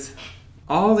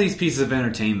all these pieces of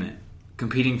entertainment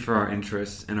competing for our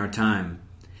interests and our time,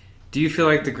 Do you feel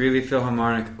like the Greeley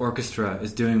Philharmonic Orchestra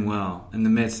is doing well in the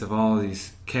midst of all of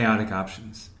these chaotic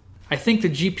options? I think the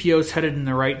GPO is headed in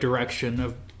the right direction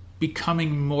of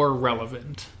becoming more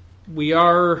relevant. We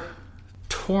are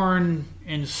torn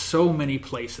in so many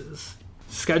places.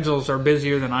 Schedules are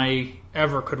busier than I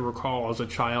ever could recall as a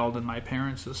child and my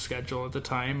parents' schedule at the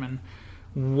time, and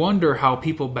wonder how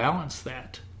people balance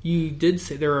that. You did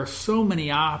say there are so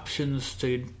many options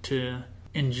to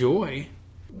enjoy.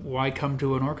 Why come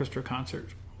to an orchestra concert?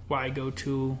 Why go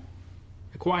to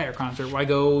a choir concert? Why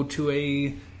go to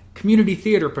a community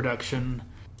theater production?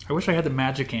 I wish I had the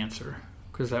magic answer,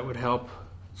 because that would help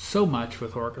so much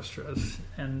with orchestras.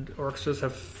 And orchestras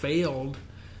have failed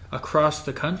across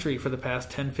the country for the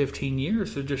past 10, 15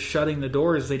 years. They're just shutting the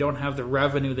doors. They don't have the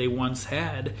revenue they once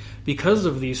had because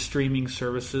of these streaming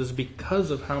services,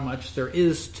 because of how much there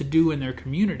is to do in their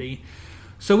community.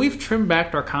 So we've trimmed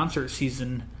back our concert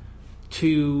season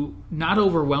to not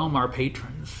overwhelm our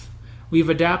patrons. We've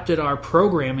adapted our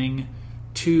programming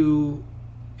to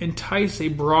entice a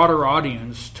broader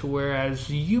audience, to whereas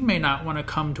you may not want to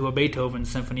come to a Beethoven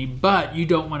symphony, but you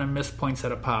don't want to miss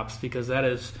Poinsettia Pops, because that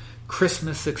is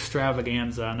Christmas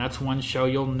extravaganza, and that's one show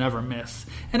you'll never miss.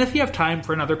 And if you have time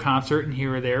for another concert and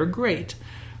here or there, great.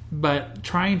 But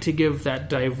trying to give that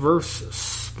diverse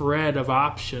spread of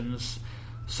options,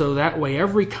 so that way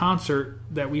every concert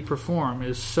that we perform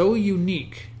is so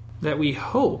unique that we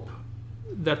hope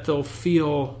that they'll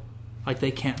feel like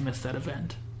they can't miss that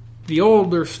event. The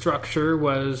older structure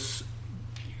was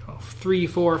 3,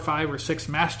 4, 5, or 6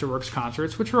 Masterworks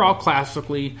concerts, which are all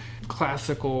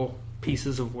classical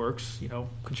pieces of works,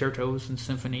 concertos and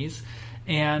symphonies.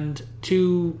 And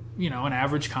to, an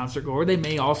average concert goer, they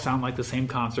may all sound like the same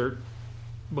concert,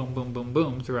 boom, boom, boom,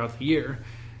 boom, throughout the year.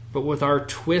 But with our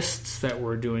twists that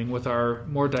we're doing, with our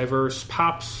more diverse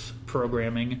pops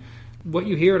programming, what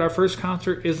you hear at our first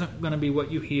concert isn't going to be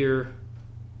what you hear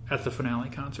at the finale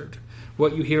concert.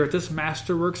 What you hear at this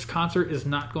Masterworks concert is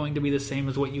not going to be the same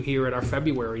as what you hear at our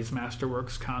February's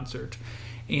Masterworks concert.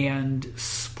 And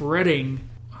spreading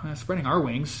our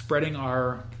wings, spreading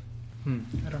our,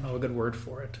 I don't know a good word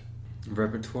for it.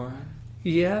 Repertoire?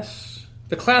 Yes.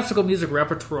 The classical music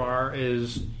repertoire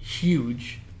is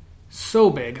huge. So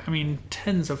big. I mean,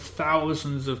 tens of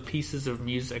thousands of pieces of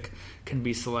music can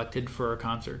be selected for a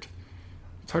concert.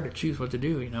 It's hard to choose what to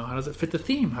do, How does it fit the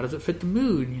theme? How does it fit the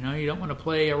mood? You don't want to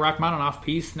play a Rachmaninoff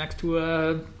piece next to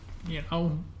a,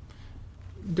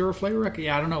 Duraflame record.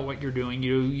 Yeah, I don't know what you're doing.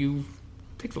 You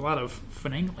takes a lot of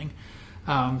finagling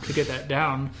to get that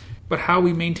down. But how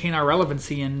we maintain our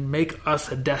relevancy and make us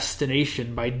a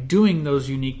destination by doing those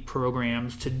unique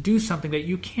programs to do something that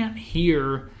you can't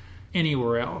hear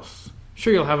anywhere else.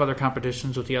 Sure, you'll have other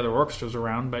competitions with the other orchestras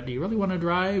around, but do you really want to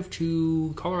drive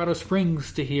to Colorado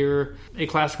Springs to hear a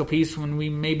classical piece when we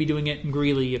may be doing it in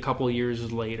Greeley a couple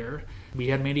years later? We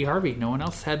had Mandy Harvey. No one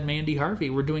else had Mandy Harvey.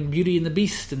 We're doing Beauty and the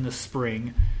Beast in the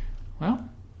spring. Well,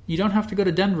 you don't have to go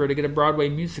to Denver to get a Broadway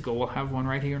musical. We'll have one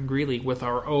right here in Greeley with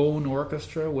our own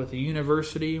orchestra, with a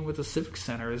university, with a civic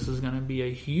center. This is going to be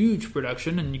a huge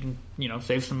production, and you can,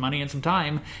 save some money and some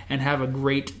time and have a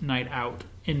great night out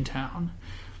in town.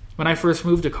 When I first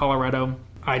moved to Colorado,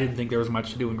 I didn't think there was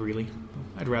much to do in Greeley.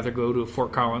 I'd rather go to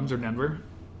Fort Collins or Denver.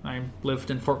 I lived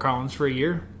in Fort Collins for a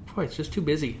year. Boy, it's just too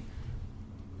busy.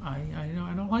 I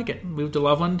don't like it. Moved to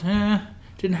Loveland,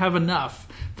 didn't have enough.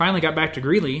 Finally got back to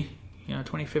Greeley,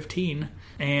 2015,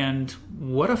 and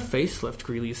what a facelift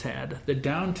Greeley's had. The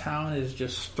downtown is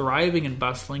just thriving and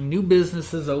bustling. New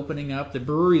businesses opening up. The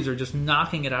breweries are just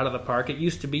knocking it out of the park. It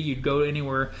used to be you'd go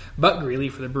anywhere but Greeley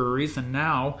for the breweries, and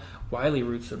now Wiley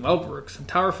Roots and Wellworks and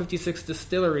Tower 56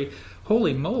 Distillery.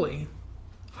 Holy moly.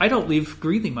 I don't leave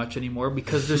Greeley much anymore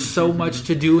because there's so much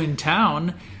to do in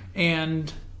town,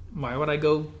 and why would I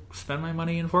go spend my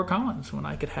money in Fort Collins when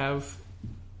I could have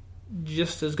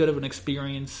just as good of an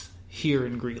experience here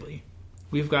in Greeley?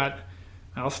 We've got,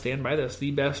 I'll stand by this,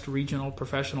 the best regional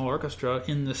professional orchestra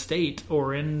in the state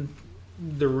or in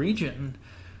the region.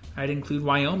 I'd include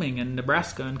Wyoming and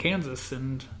Nebraska and Kansas,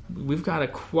 and we've got a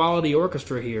quality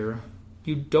orchestra here.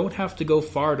 You don't have to go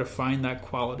far to find that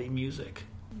quality music.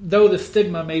 Though the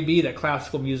stigma may be that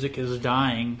classical music is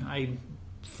dying, I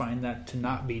find that to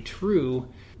not be true.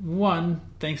 One,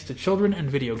 thanks to children and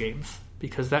video games,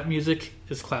 because that music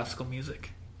is classical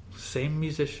music. Same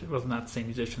musician, well, not same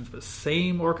musicians, but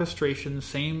same orchestration,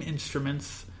 same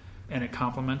instruments, and it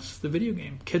complements the video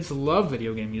game. Kids love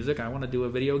video game music. I want to do a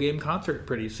video game concert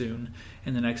pretty soon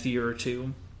in the next year or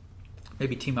two.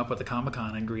 Maybe team up with the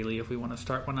Comic-Con in Greeley if we want to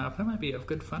start one up. That might be a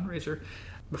good fundraiser.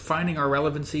 But finding our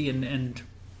relevancy and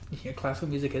classical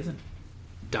music isn't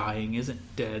dying,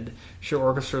 isn't dead. Sure,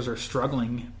 orchestras are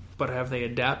struggling, but have they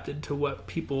adapted to what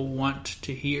people want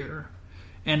to hear?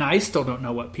 And I still don't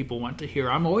know what people want to hear.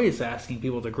 I'm always asking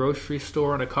people at the grocery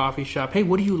store and a coffee shop, hey,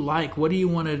 what do you like? What do you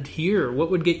want to hear? What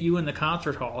would get you in the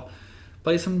concert hall?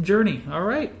 Play some Journey. All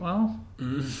right, well,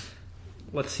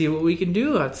 let's see what we can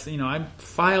do. I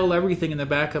file everything in the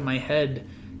back of my head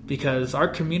because our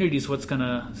community is what's going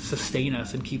to sustain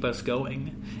us and keep us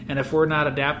going. And if we're not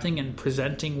adapting and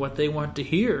presenting what they want to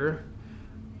hear,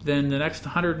 then the next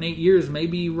 108 years may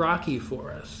be rocky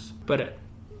for us. But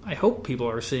I hope people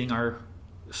are seeing our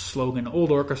slogan,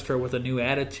 Old Orchestra with a New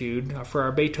Attitude, for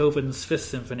our Beethoven's Fifth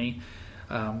Symphony.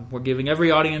 We're giving every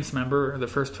audience member, the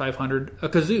first 500, a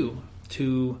kazoo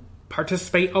to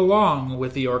participate along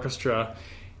with the orchestra.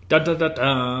 Dun, dun, dun,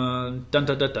 dun, dun,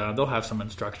 dun, dun, dun. They'll have some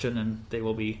instruction, and they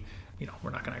will be,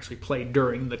 we're not going to actually play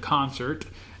during the concert,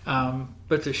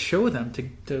 but to show them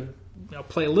to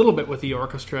play a little bit with the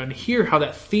orchestra and hear how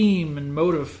that theme and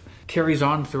motive carries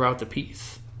on throughout the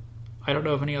piece. I don't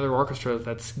know of any other orchestra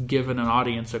that's given an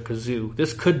audience a kazoo.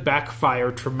 This could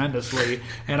backfire tremendously,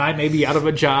 and I may be out of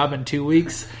a job in 2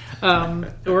 weeks.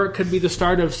 Or it could be the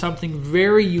start of something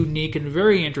very unique and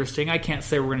very interesting. I can't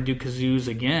say we're going to do kazoos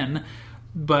again,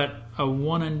 but a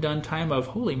one-and-done time of,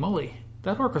 holy moly,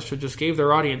 that orchestra just gave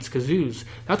their audience kazoos.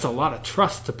 That's a lot of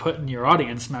trust to put in your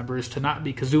audience members to not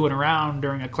be kazooing around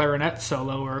during a clarinet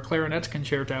solo or a clarinet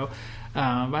concerto.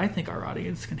 I think our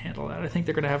audience can handle that. I think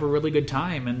they're going to have a really good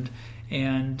time,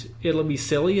 and it'll be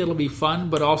silly, it'll be fun,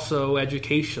 but also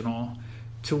educational,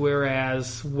 to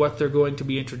whereas what they're going to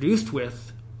be introduced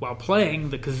with while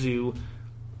playing the kazoo,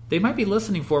 they might be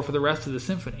listening for the rest of the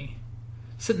symphony.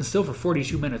 Sitting still for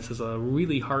 42 minutes is a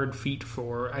really hard feat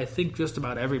for, I think, just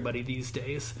about everybody these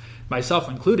days, myself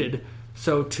included.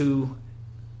 So to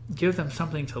give them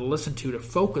something to listen to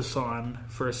focus on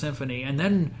for a symphony, and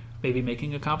then maybe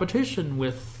making a competition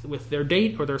with their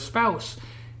date or their spouse.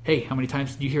 Hey, how many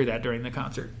times did you hear that during the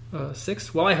concert?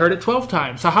 6? Well, I heard it 12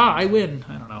 times. Haha, I win.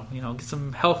 I don't know. Get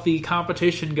some healthy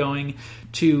competition going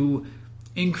to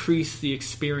increase the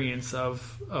experience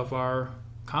of our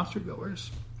concert goers.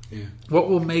 Yeah. What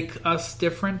will make us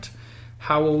different?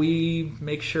 How will we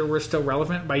make sure we're still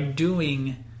relevant? By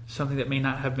doing something that may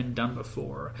not have been done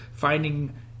before.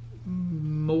 Finding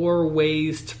more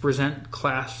ways to present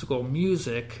classical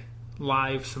music,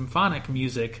 live symphonic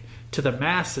music, to the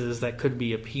masses that could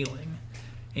be appealing.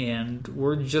 And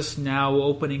we're just now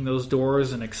opening those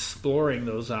doors and exploring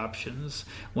those options.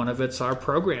 One of it's our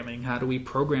programming. How do we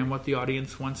program what the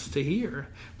audience wants to hear?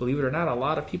 Believe it or not, a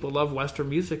lot of people love Western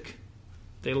music.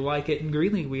 They like it in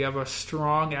Greeley. We have a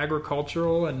strong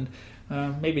agricultural and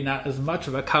maybe not as much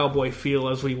of a cowboy feel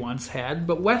as we once had,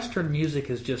 but Western music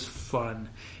is just fun.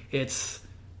 It's,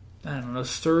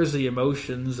 stirs the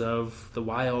emotions of the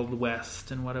Wild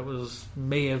West and what it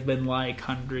may have been like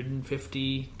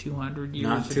 150, 200 years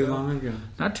ago. Not too long ago.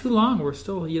 Not too long. We're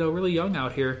still, really young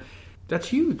out here. That's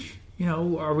huge.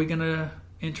 Are we going to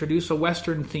introduce a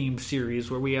Western-themed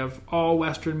series where we have all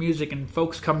Western music and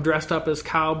folks come dressed up as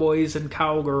cowboys and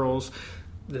cowgirls?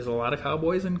 There's a lot of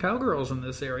cowboys and cowgirls in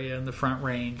this area in the Front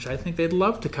Range. I think they'd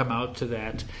love to come out to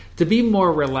that, to be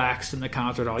more relaxed in the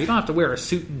concert hall. You don't have to wear a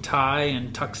suit and tie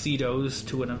and tuxedos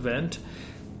to an event.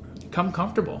 Come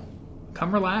comfortable.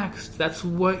 Come relaxed. That's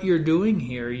what you're doing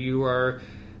here. You are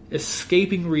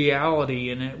escaping reality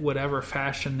in whatever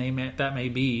fashion that may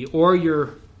be. Or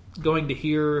you're going to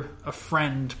hear a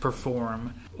friend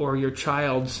perform, or your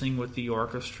child sing with the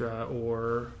orchestra,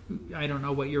 or I don't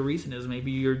know what your reason is.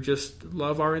 Maybe you just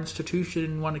love our institution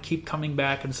and want to keep coming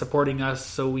back and supporting us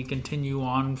so we continue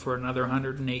on for another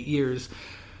 108 years.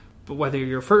 But whether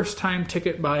you're a first-time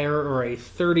ticket buyer or a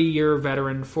 30-year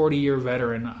veteran, 40-year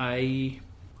veteran, I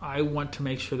want to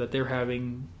make sure that they're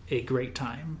having a great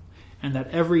time. And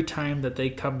that every time that they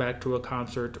come back to a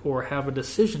concert or have a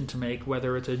decision to make,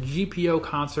 whether it's a GPO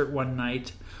concert one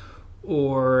night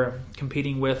or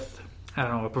competing with,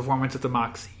 a performance at the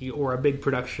Moxie or a big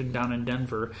production down in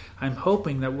Denver, I'm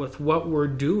hoping that with what we're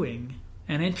doing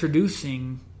and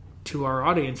introducing to our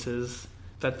audiences,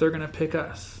 that they're going to pick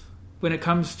us. When it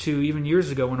comes to even years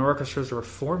ago when orchestras were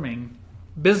forming,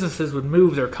 businesses would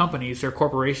move their companies, their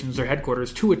corporations, their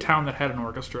headquarters to a town that had an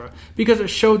orchestra because it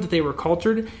showed that they were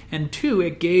cultured, and 2,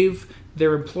 it gave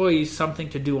their employees something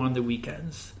to do on the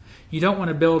weekends. You don't want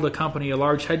to build a company, a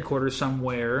large headquarters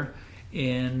somewhere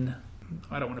in,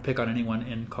 I don't want to pick on anyone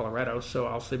in Colorado, so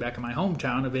I'll say back in my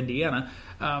hometown of Indiana,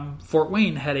 Fort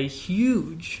Wayne had a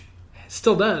huge,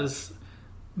 still does,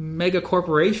 mega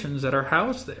corporations that are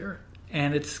housed there.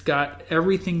 And it's got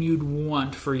everything you'd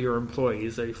want for your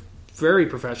employees. A very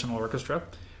professional orchestra,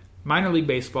 minor league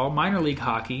baseball, minor league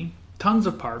hockey, tons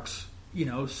of parks,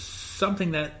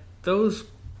 something that those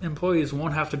employees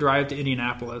won't have to drive to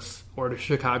Indianapolis or to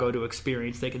Chicago to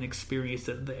experience. They can experience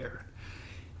it there.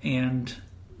 And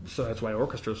so that's why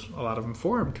orchestras, a lot of them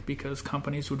formed, because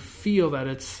companies would feel that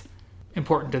it's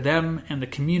important to them and the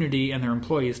community and their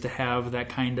employees to have that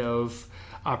kind of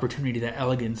opportunity, that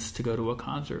elegance to go to a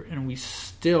concert. And we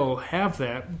still have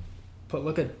that. But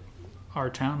look at our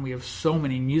town. We have so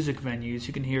many music venues.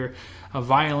 You can hear a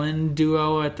violin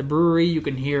duo at the brewery. You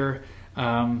can hear,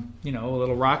 a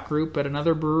little rock group at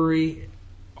another brewery.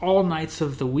 All nights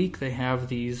of the week they have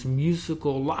these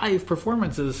musical live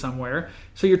performances somewhere.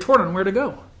 So you're torn on where to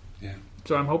go. Yeah.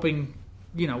 So I'm hoping,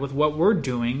 with what we're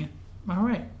doing, all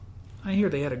right, I hear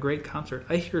they had a great concert.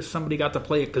 I hear somebody got to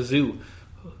play a kazoo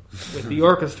with the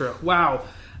orchestra. Wow.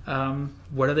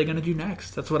 What are they going to do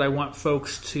next? That's what I want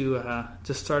folks to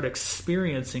start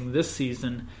experiencing this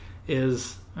season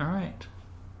is, all right,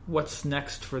 what's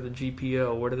next for the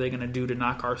GPO? What are they going to do to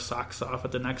knock our socks off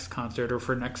at the next concert or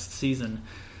for next season?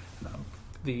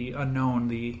 The unknown,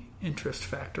 the interest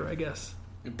factor, I guess.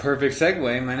 Perfect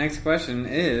segue. My next question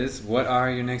is, what are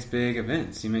your next big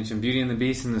events? You mentioned Beauty and the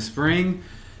Beast in the spring,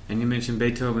 and you mentioned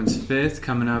Beethoven's Fifth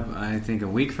coming up, I think, a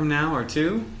week from now or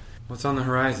two. What's on the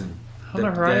horizon?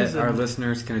 That our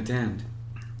listeners can attend?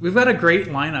 We've got a great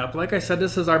lineup. Like I said,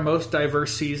 this is our most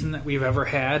diverse season that we've ever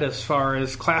had as far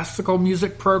as classical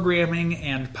music programming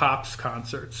and pops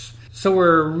concerts. So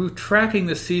we're tracking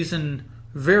the season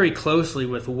very closely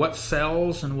with what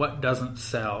sells and what doesn't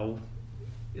sell.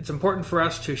 It's important for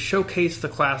us to showcase the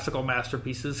classical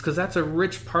masterpieces because that's a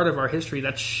rich part of our history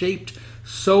that's shaped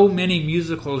so many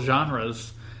musical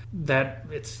genres that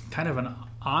it's kind of an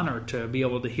honor to be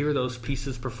able to hear those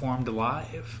pieces performed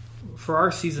live. For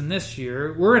our season this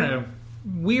year, we're in a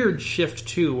weird shift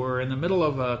too. We're in the middle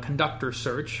of a conductor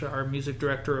search. Our music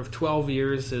director of 12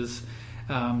 years is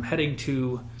heading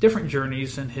to different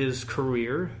journeys in his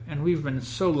career, and we've been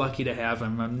so lucky to have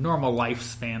him. A normal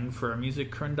lifespan for a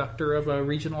music conductor of a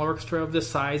regional orchestra of this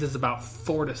size is about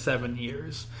 4 to 7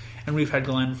 years, and we've had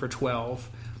Glenn for 12,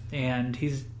 and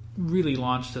he's really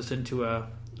launched us into a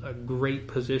great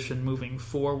position moving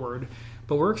forward.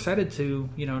 But we're excited to,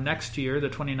 next year, the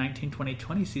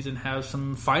 2019-2020 season, have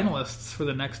some finalists for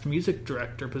the next music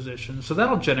director position. So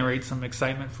that'll generate some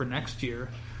excitement for next year.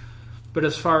 But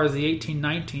as far as the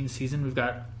 18-19 season, we've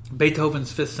got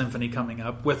Beethoven's Fifth Symphony coming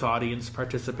up with audience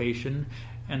participation.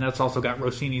 And that's also got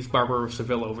Rossini's Barber of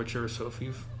Seville Overture. So if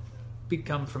you've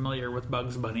become familiar with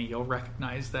Bugs Bunny, you'll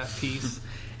recognize that piece.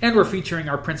 And we're featuring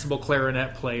our principal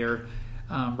clarinet player,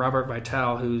 Robert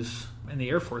Vital, who's in the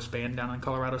Air Force Band down in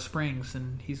Colorado Springs,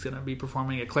 and he's going to be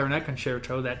performing a clarinet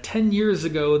concerto that 10 years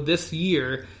ago this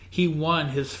year he won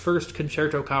his first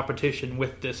concerto competition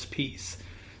with this piece.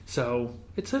 So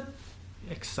it's an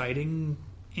exciting,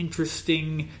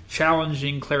 interesting,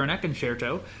 challenging clarinet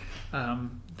concerto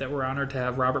that we're honored to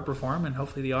have Robert perform, and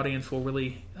hopefully the audience will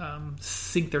really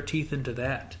sink their teeth into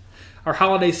that. Our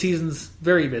holiday season's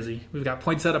very busy. We've got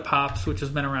Poinsettia Pops, which has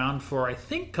been around for, I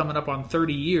think, coming up on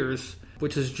 30 years,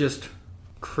 which is just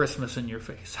Christmas in your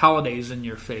face, holidays in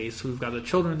your face. We've got the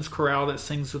children's chorale that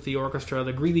sings with the orchestra,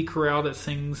 the Greeley chorale that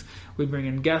sings. We bring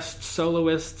in guest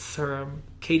soloists.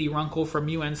 Katie Runkle from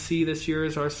UNC this year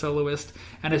is our soloist,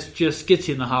 and it just gets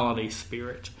you in the holiday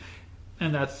spirit.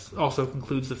 And that also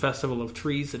concludes the Festival of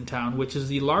Trees in town, which is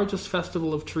the largest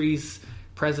Festival of Trees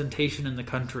presentation in the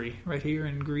country, right here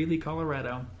in Greeley,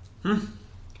 Colorado.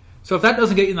 So if that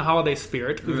doesn't get you in the holiday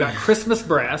spirit, we've got Christmas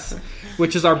Brass,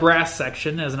 which is our brass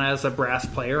section. As a brass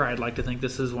player, I'd like to think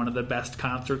this is one of the best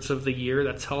concerts of the year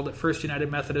that's held at First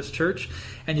United Methodist Church.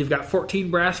 And you've got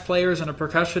 14 brass players and a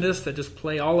percussionist that just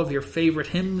play all of your favorite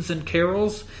hymns and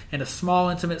carols in a small,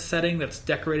 intimate setting that's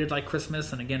decorated like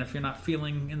Christmas. And again, if you're not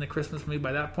feeling in the Christmas mood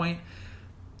by that point,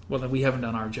 well, then we haven't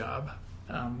done our job.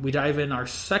 We dive in. Our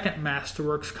second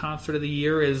Masterworks concert of the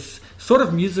year is sort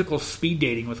of musical speed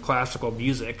dating with classical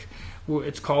music.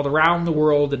 It's called Around the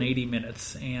World in 80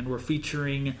 Minutes, and we're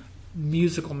featuring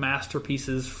musical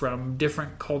masterpieces from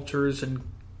different cultures and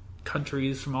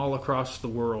countries from all across the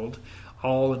world,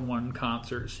 all in one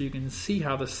concert. So you can see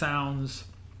how the sounds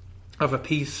of a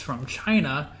piece from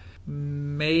China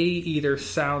may either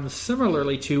sound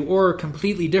similarly to or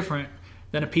completely different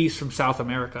than a piece from South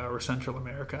America or Central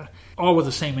America, all with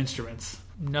the same instruments.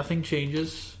 Nothing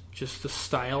changes, just the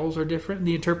styles are different and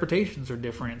the interpretations are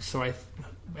different.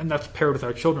 And that's paired with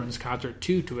our children's concert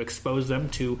too, to expose them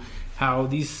to how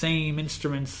these same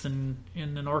instruments in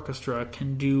an orchestra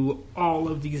can do all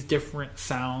of these different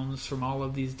sounds from all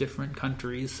of these different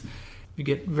countries. You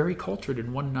get very cultured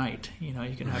in one night. You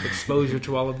can have exposure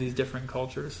to all of these different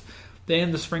cultures. Then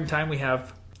in the springtime we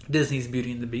have Disney's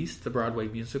Beauty and the Beast, the Broadway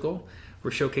musical. We're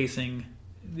showcasing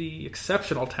the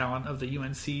exceptional talent of the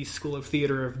UNC School of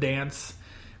Theater of Dance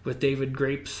with David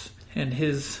Grapes and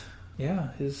his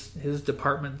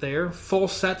department there. Full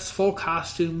sets, full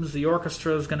costumes. The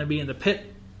orchestra is going to be in the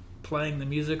pit playing the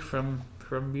music from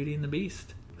Beauty and the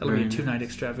Beast. That'll be a 2-night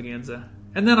extravaganza.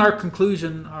 And then our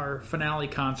conclusion, our finale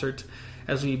concert,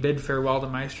 as we bid farewell to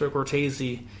Maestro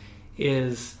Cortese,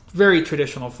 is very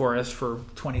traditional for us. For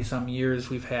 20-some years,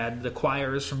 we've had the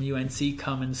choirs from UNC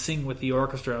come and sing with the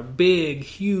orchestra. A big,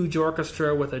 huge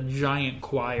orchestra with a giant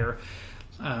choir.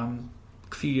 A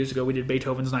few years ago, we did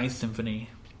Beethoven's Ninth Symphony,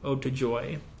 Ode to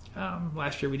Joy.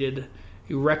 Last year, we did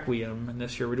a Requiem, and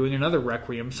this year we're doing another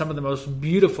Requiem. Some of the most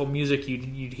beautiful music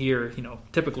you'd hear,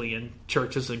 typically in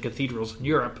churches and cathedrals in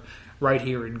Europe, right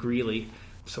here in Greeley.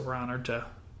 So we're honored to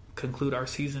conclude our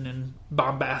season in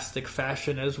bombastic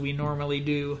fashion as we normally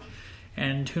do.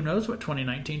 And who knows what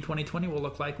 2019, 2020 will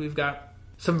look like. We've got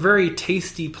some very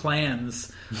tasty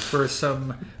plans for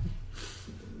some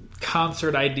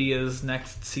concert ideas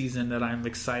next season that I'm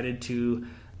excited to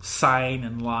sign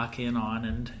and lock in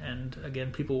on. And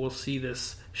again, people will see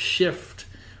this shift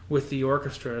with the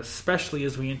orchestra, especially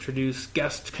as we introduce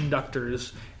guest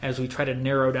conductors, as we try to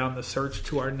narrow down the search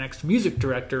to our next music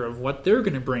director of what they're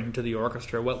going to bring to the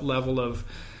orchestra. What level of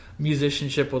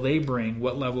musicianship will they bring?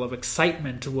 What level of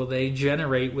excitement will they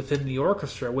generate within the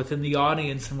orchestra, within the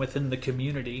audience, and within the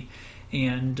community?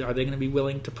 And are they going to be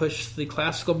willing to push the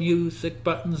classical music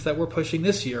buttons that we're pushing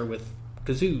this year with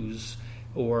kazoos?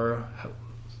 Or,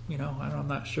 I'm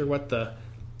not sure what the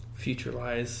future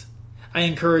lies. I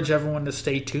encourage everyone to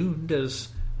stay tuned as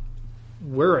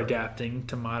we're adapting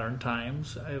to modern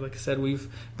times. Like I said, we've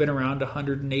been around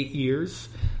 108 years.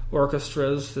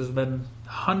 Orchestras, there's been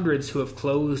hundreds who have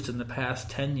closed in the past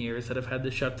 10 years that have had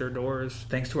to shut their doors.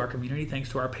 Thanks to our community, thanks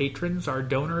to our patrons, our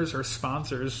donors, our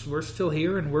sponsors, we're still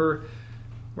here and we're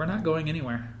not going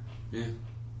anywhere. Yeah.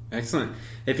 Excellent.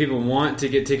 If people want to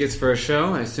get tickets for a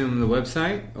show, I assume the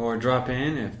website, or drop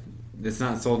in if it's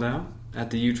not sold out at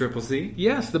the UCCC?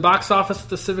 Yes, the box office at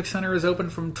the Civic Center is open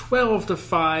from 12 to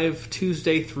 5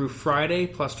 Tuesday through Friday,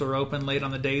 plus we're open late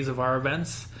on the days of our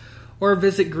events. Or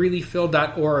visit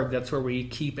greeleyphil.org. That's where we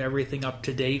keep everything up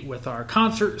to date with our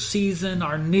concert season,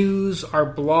 our news,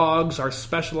 our blogs, our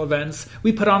special events.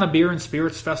 We put on a Beer and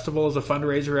Spirits Festival as a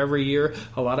fundraiser every year.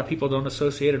 A lot of people don't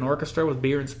associate an orchestra with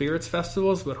beer and spirits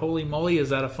festivals, but holy moly, is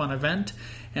that a fun event.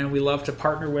 And we love to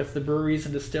partner with the breweries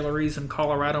and distilleries in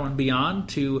Colorado and beyond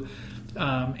to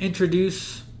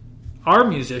introduce our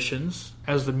musicians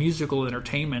as the musical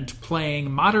entertainment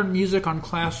playing modern music on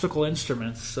classical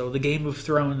instruments. So the Game of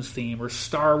Thrones theme or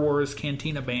Star Wars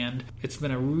Cantina Band. It's been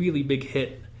a really big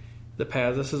hit.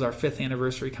 This is our 5th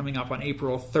anniversary coming up on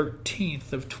April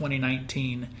 13th of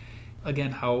 2019.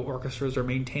 Again, how orchestras are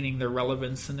maintaining their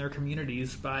relevance in their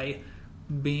communities by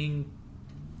being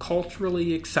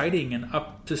culturally exciting and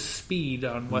up to speed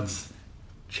on what's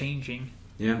changing.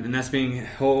 Yeah, and that's being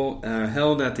held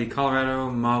at the Colorado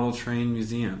Model Train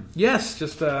Museum. Yes,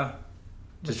 just a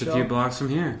few blocks from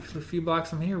here. A few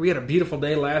blocks from here. We had a beautiful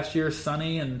day last year,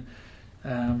 sunny, and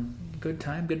good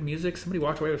time, good music. Somebody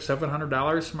walked away with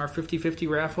 $700 from our 50-50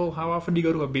 raffle. How often do you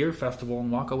go to a beer festival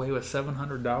and walk away with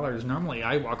 $700? Normally,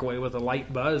 I walk away with a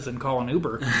light buzz and call an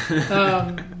Uber.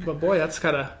 But boy, that's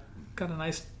got a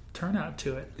nice turnout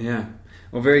to it. Yeah.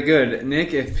 Well, very good.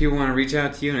 Nick, if people want to reach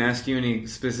out to you and ask you any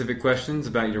specific questions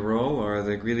about your role or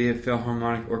the Greeley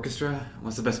Philharmonic Orchestra,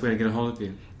 what's the best way to get a hold of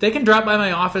you? They can drop by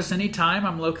my office anytime.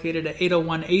 I'm located at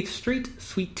 801 8th Street,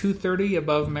 Suite 230,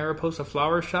 above Mariposa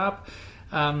Flower Shop.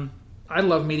 I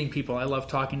love meeting people. I love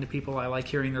talking to people. I like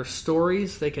hearing their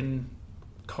stories. They can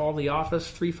call the office,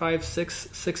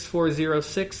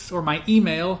 356-6406, or my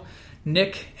email,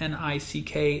 Nick,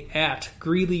 N-I-C-K, at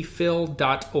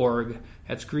greeleyphil.org.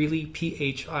 That's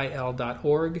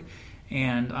greeleyphil.org.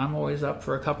 And I'm always up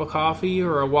for a cup of coffee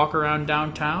or a walk around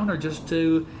downtown or just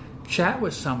to chat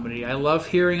with somebody. I love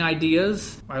hearing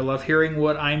ideas. I love hearing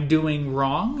what I'm doing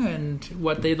wrong and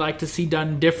what they'd like to see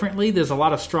done differently. There's a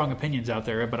lot of strong opinions out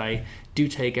there, but I do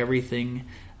take everything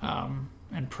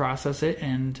and process it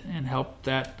and help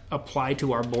that apply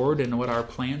to our board and what our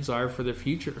plans are for the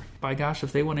future. By gosh,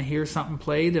 if they want to hear something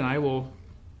played, then I will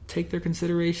take their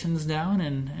considerations down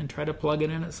and try to plug it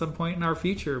in at some point in our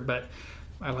future. But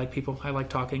I like people. I like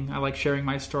talking. I like sharing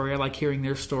my story. I like hearing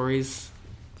their stories.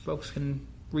 Folks can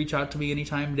reach out to me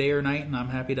anytime, day or night, and I'm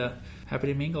happy to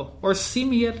mingle. Or see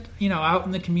me at out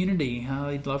in the community.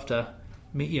 I'd love to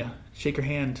meet you, shake your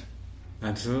hand.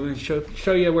 Absolutely.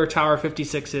 Show you where Tower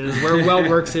 56 is, where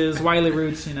WeldWorks is, Wiley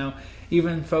Roots,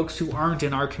 even folks who aren't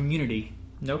in our community.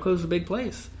 NoCo's a big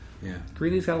place. Yeah.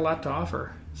 Greeley's got a lot to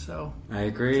offer. So I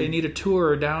agree. If they need a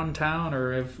tour downtown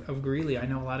or of Greeley, I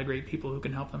know a lot of great people who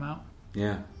can help them out.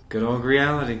 Yeah. Good old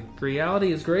Reality.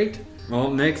 Reality is great. Well,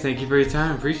 Nick, thank you for your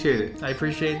time. Appreciate it. I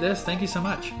appreciate this. Thank you so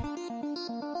much.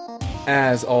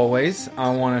 As always, I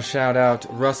want to shout out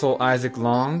Russell Isaac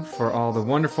Long for all the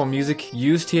wonderful music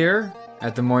used here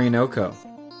at the More You NoCo.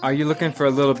 Are you looking for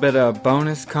a little bit of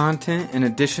bonus content in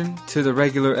addition to the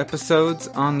regular episodes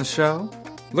on the show?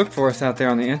 Look for us out there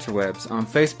on the interwebs, on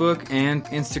Facebook and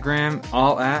Instagram,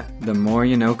 all at the More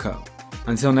You NoCo.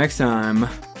 Until next time,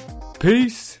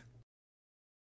 peace!